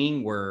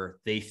training where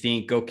they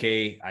think,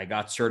 okay, I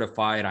got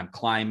certified, I'm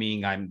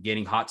climbing, I'm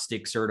getting hot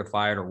stick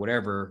certified or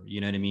whatever,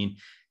 you know what I mean?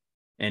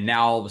 And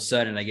now all of a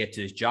sudden I get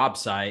to this job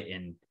site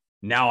and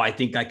now I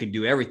think I can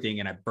do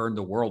everything and I burn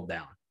the world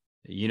down.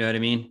 You know what I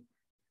mean?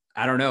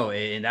 I don't know.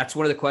 And that's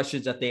one of the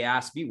questions that they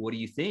ask me. What do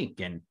you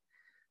think? And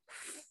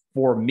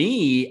for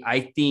me, I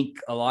think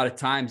a lot of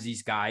times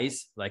these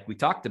guys, like we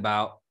talked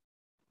about,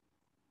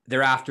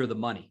 they're after the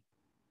money.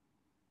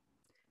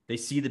 They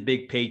see the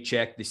big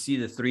paycheck. They see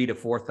the $3,000 to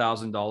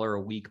 $4,000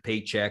 a week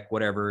paycheck,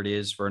 whatever it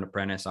is for an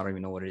apprentice. I don't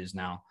even know what it is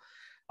now.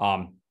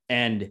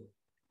 And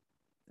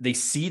they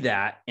see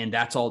that, and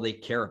that's all they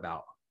care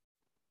about.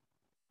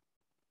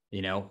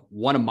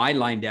 One of my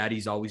line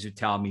daddies always would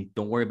tell me,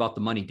 don't worry about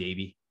the money,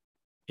 Davey.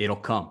 It'll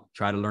come.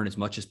 Try to learn as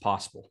much as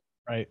possible.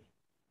 Right.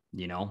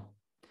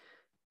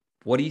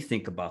 What do you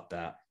think about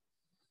that?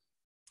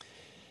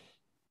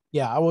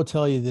 Yeah, I will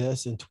tell you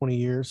this: in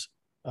 20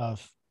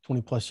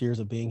 plus years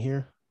of being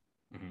here,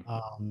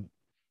 Mm-hmm.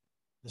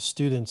 the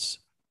students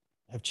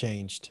have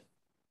changed.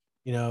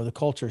 The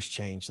culture's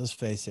changed. Let's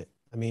face it.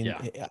 I mean,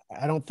 Yeah.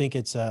 I don't think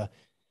it's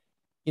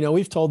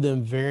We've told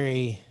them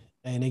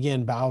and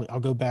again, I'll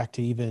go back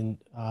to even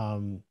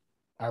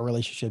our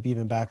relationship,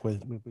 even back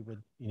with, we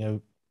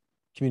would,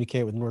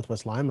 communicate with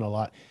Northwest Lineman a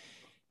lot.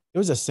 It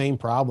was the same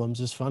problems.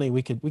 It's funny.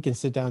 We can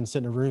sit down and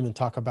sit in a room and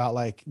talk about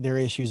like their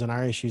issues and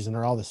our issues, and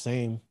they're all the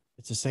same.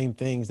 It's the same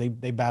things. They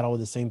battle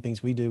with the same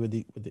things we do with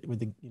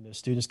the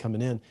students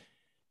coming in.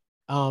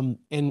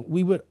 And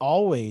we would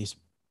always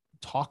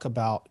talk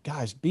about,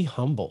 guys, be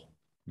humble.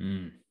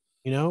 Mm.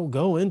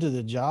 Go into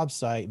the job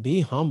site,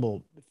 be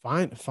humble,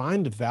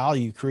 find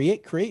value,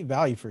 create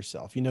value for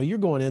yourself. You're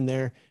going in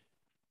there,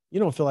 you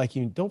don't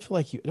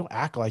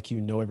act like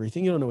you know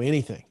everything. You don't know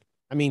anything.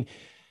 I mean,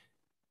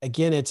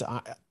 again, it's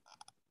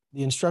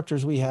the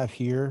instructors we have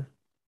here.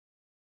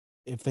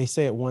 If they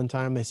say it one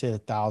time, they say it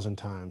 1,000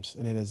 times.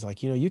 And it is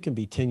like, you can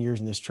be 10 years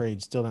in this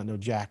trade, still not know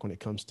jack when it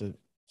comes to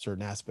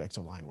certain aspects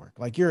of line work.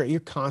 Like you're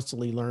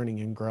constantly learning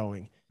and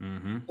growing.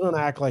 Mm-hmm. Don't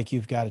act like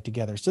you've got it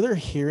together. So they're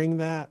hearing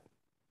that.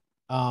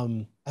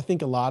 I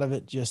think a lot of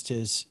it just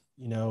is,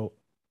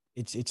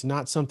 it's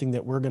not something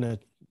that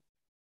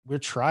we're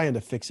trying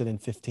to fix it in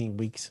 15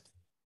 weeks.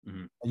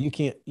 Mm-hmm. You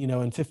can't,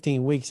 in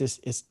 15 weeks,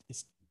 it's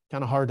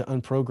kind of hard to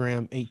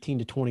unprogram 18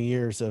 to 20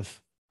 years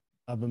of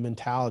a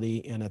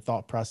mentality and a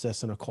thought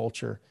process and a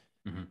culture.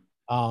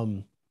 Mm-hmm.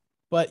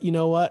 But you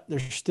know what?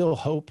 There's still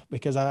hope,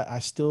 because I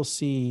still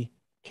see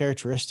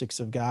characteristics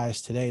of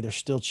guys today. They're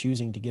still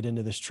choosing to get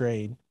into this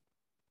trade.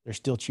 They're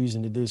still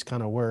choosing to do this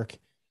kind of work.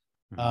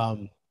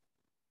 Mm-hmm.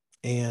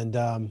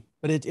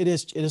 But it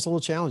is a little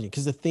challenging,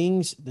 because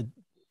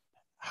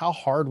how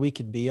hard we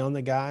could be on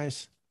the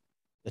guys,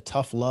 the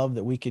tough love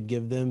that we could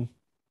give them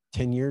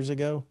 10 years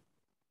ago,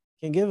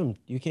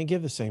 you can't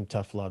give the same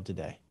tough love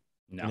today.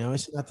 No.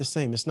 It's not the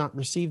same. It's not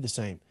received the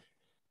same.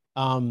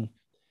 But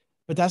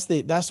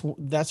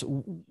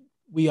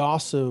we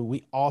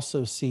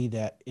also see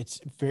that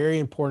it's very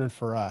important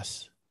for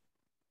us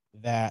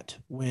that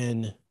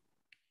when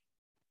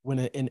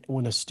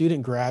a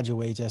student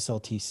graduates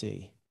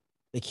SLTC,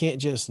 they can't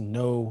just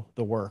know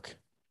the work.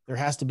 There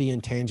has to be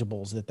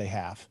intangibles that they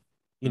have.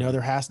 Mm-hmm.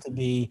 There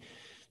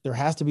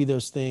has to be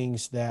those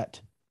things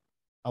that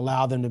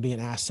allow them to be an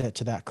asset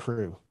to that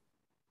crew,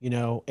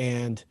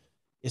 and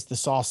it's the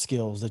soft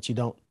skills that you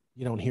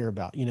don't hear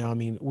about. I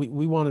mean,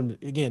 we want them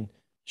to, again,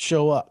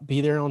 show up,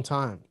 be there on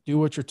time, do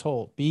what you're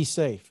told, be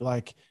safe.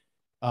 Like,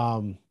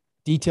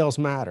 details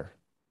matter.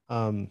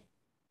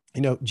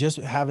 Just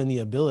having the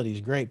ability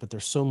is great, but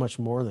there's so much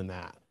more than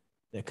that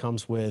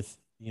comes with,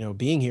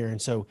 being here.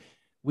 And so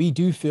we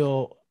do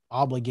feel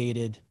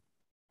obligated.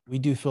 We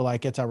do feel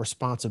like it's our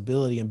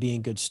responsibility and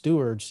being good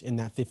stewards in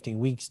that 15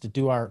 weeks to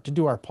do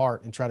our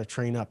part and try to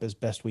train up as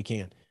best we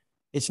can.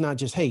 It's not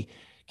just, hey,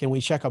 can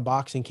we check a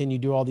box and can you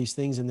do all these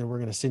things? And then we're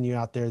going to send you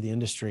out there to the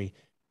industry.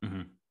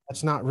 Mm-hmm.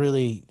 That's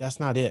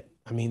not it.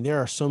 I mean, there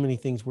are so many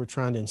things we're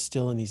trying to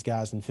instill in these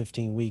guys in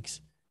 15 weeks,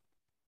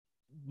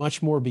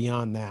 much more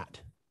beyond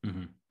that.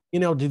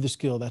 Mm-hmm. Do the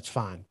skill, that's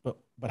fine.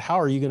 But how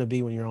are you going to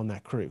be when you're on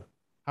that crew?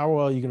 How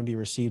well are you going to be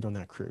received on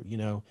that crew?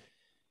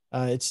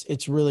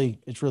 It's really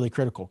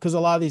critical, because a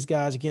lot of these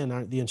guys,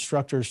 again, the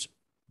instructors,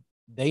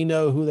 they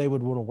know who they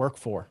would want to work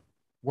for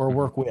or Mm-hmm.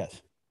 work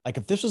with. Like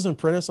if this was an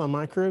apprentice on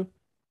my crew,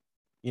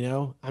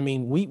 I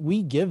mean,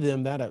 we give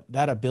them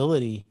that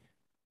ability.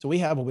 So we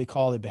have what we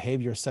call a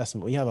behavior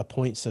assessment. We have a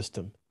point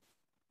system,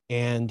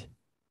 and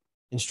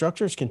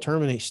instructors can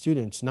terminate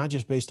students, not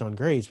just based on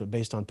grades, but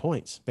based on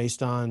points,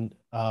 based on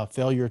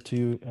failure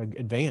to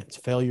advance,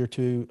 failure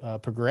to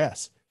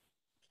progress.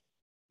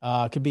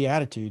 Could be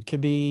attitude,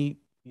 could be,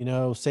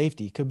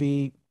 safety, could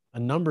be a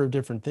number of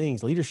different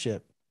things,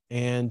 leadership.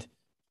 And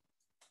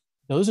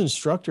those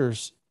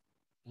instructors,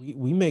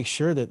 we make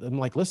sure that I'm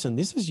like, listen,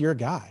 this is your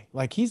guy.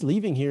 Like he's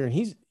leaving here and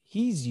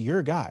he's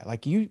your guy.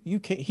 Like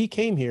he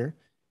came here,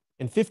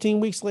 and 15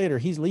 weeks later,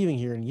 he's leaving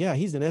here. And yeah,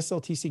 he's an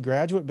SLTC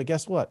graduate, but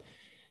guess what?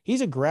 He's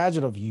a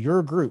graduate of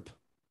your group,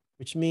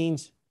 which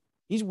means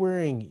he's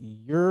wearing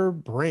your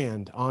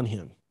brand on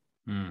him.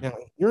 Mm. Now,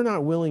 if you're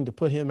not willing to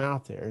put him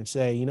out there and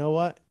say, you know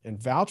what,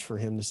 and vouch for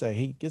him to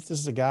say, this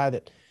is a guy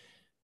that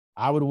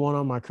I would want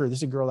on my crew. This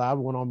is a girl that I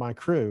would want on my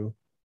crew.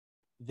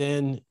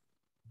 Then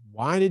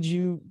why did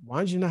you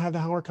not have the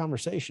hard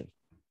conversation?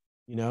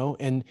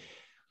 And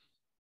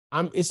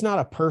it's not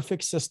a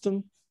perfect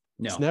system.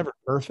 No. It's never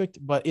perfect,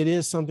 but it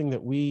is something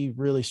that we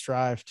really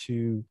strive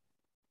to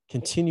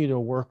continue to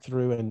work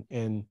through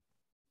and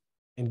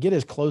get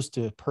as close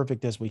to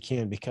perfect as we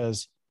can,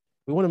 because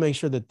we want to make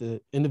sure that the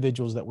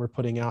individuals that we're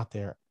putting out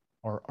there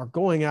are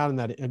going out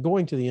and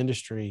going to the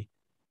industry,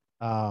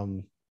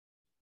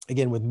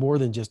 again, with more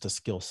than just a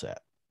skill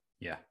set.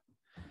 Yeah.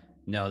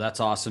 No, that's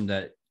awesome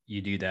that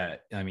you do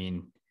that. I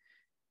mean,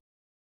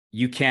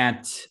 you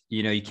can't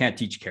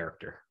teach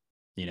character,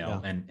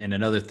 Yeah. and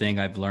another thing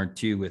I've learned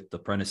too with the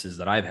apprentices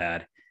that I've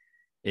had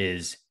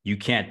is you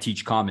can't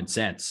teach common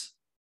sense.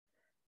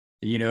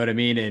 You know what I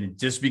mean? And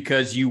just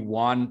because you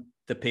want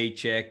the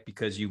paycheck,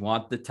 because you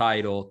want the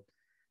title,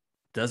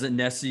 doesn't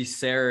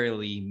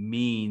necessarily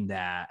mean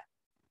that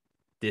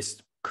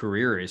this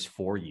career is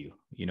for you.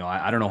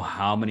 I don't know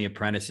how many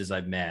apprentices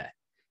I've met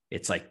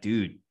it's like,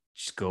 dude,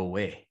 just go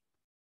away.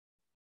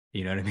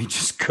 You know what I mean?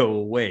 Just go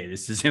away.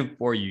 This isn't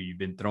for you. You've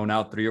been thrown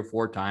out 3 or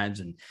 4 times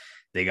and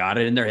they got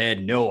it in their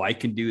head. No, I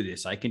can do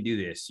this. I can do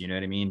this. You know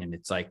what I mean? And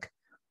it's like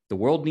the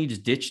world needs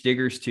ditch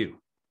diggers too,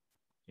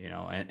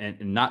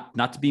 and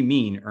not to be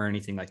mean or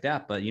anything like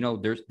that, but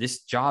there's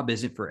this job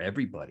isn't for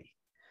everybody,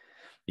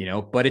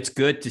 but it's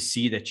good to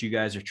see that you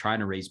guys are trying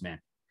to raise men,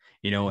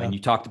 Yeah. and you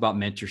talked about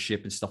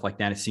mentorship and stuff like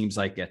that. It seems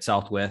like at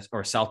Southwest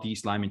or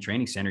Southeast Lineman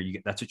Training Center,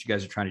 that's what you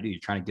guys are trying to do. You're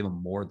trying to give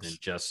them more than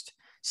just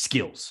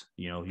skills.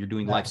 You're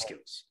doing life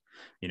skills,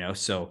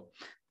 so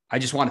I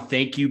just want to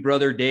thank you,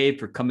 brother Dave,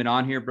 for coming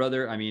on here,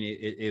 brother. I mean,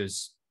 it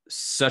was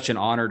such an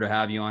honor to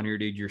have you on here,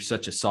 dude. You're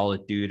such a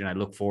solid dude, and I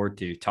look forward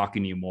to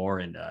talking to you more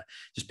and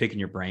just picking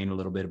your brain a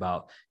little bit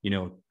about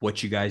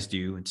what you guys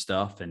do and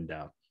stuff. And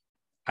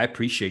I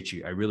appreciate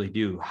you. I really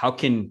do. How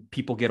can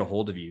people get a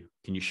hold of you?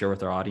 Can you share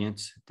with our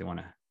audience if they want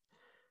to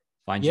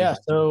find you? Yeah.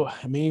 So,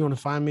 I mean, you want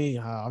to find me,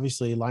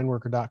 obviously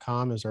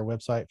lineworker.com is our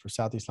website for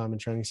Southeast Lineman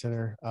Training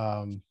Center.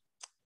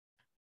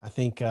 I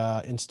think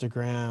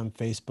Instagram,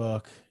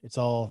 Facebook, it's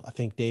all, I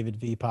think, David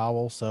V.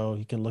 Powell. So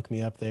you can look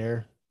me up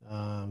there.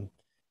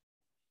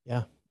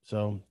 Yeah.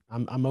 So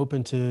I'm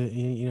open to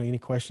any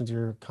questions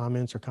or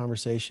comments or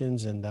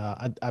conversations, and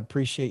I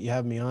appreciate you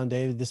having me on,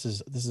 David. This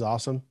is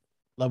awesome.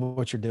 Love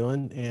what you're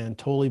doing, and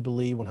totally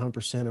believe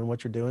 100% in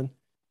what you're doing.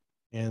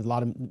 And a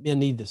lot of men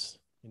need this.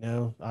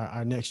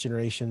 Our next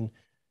generation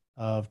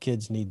of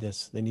kids need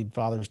this. They need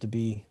fathers to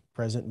be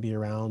present and be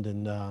around,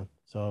 and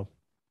so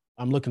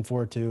I'm looking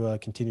forward to a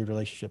continued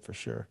relationship for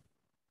sure.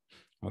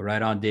 All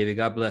right on, David.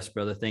 God bless,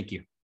 brother. Thank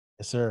you.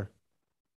 Yes, sir.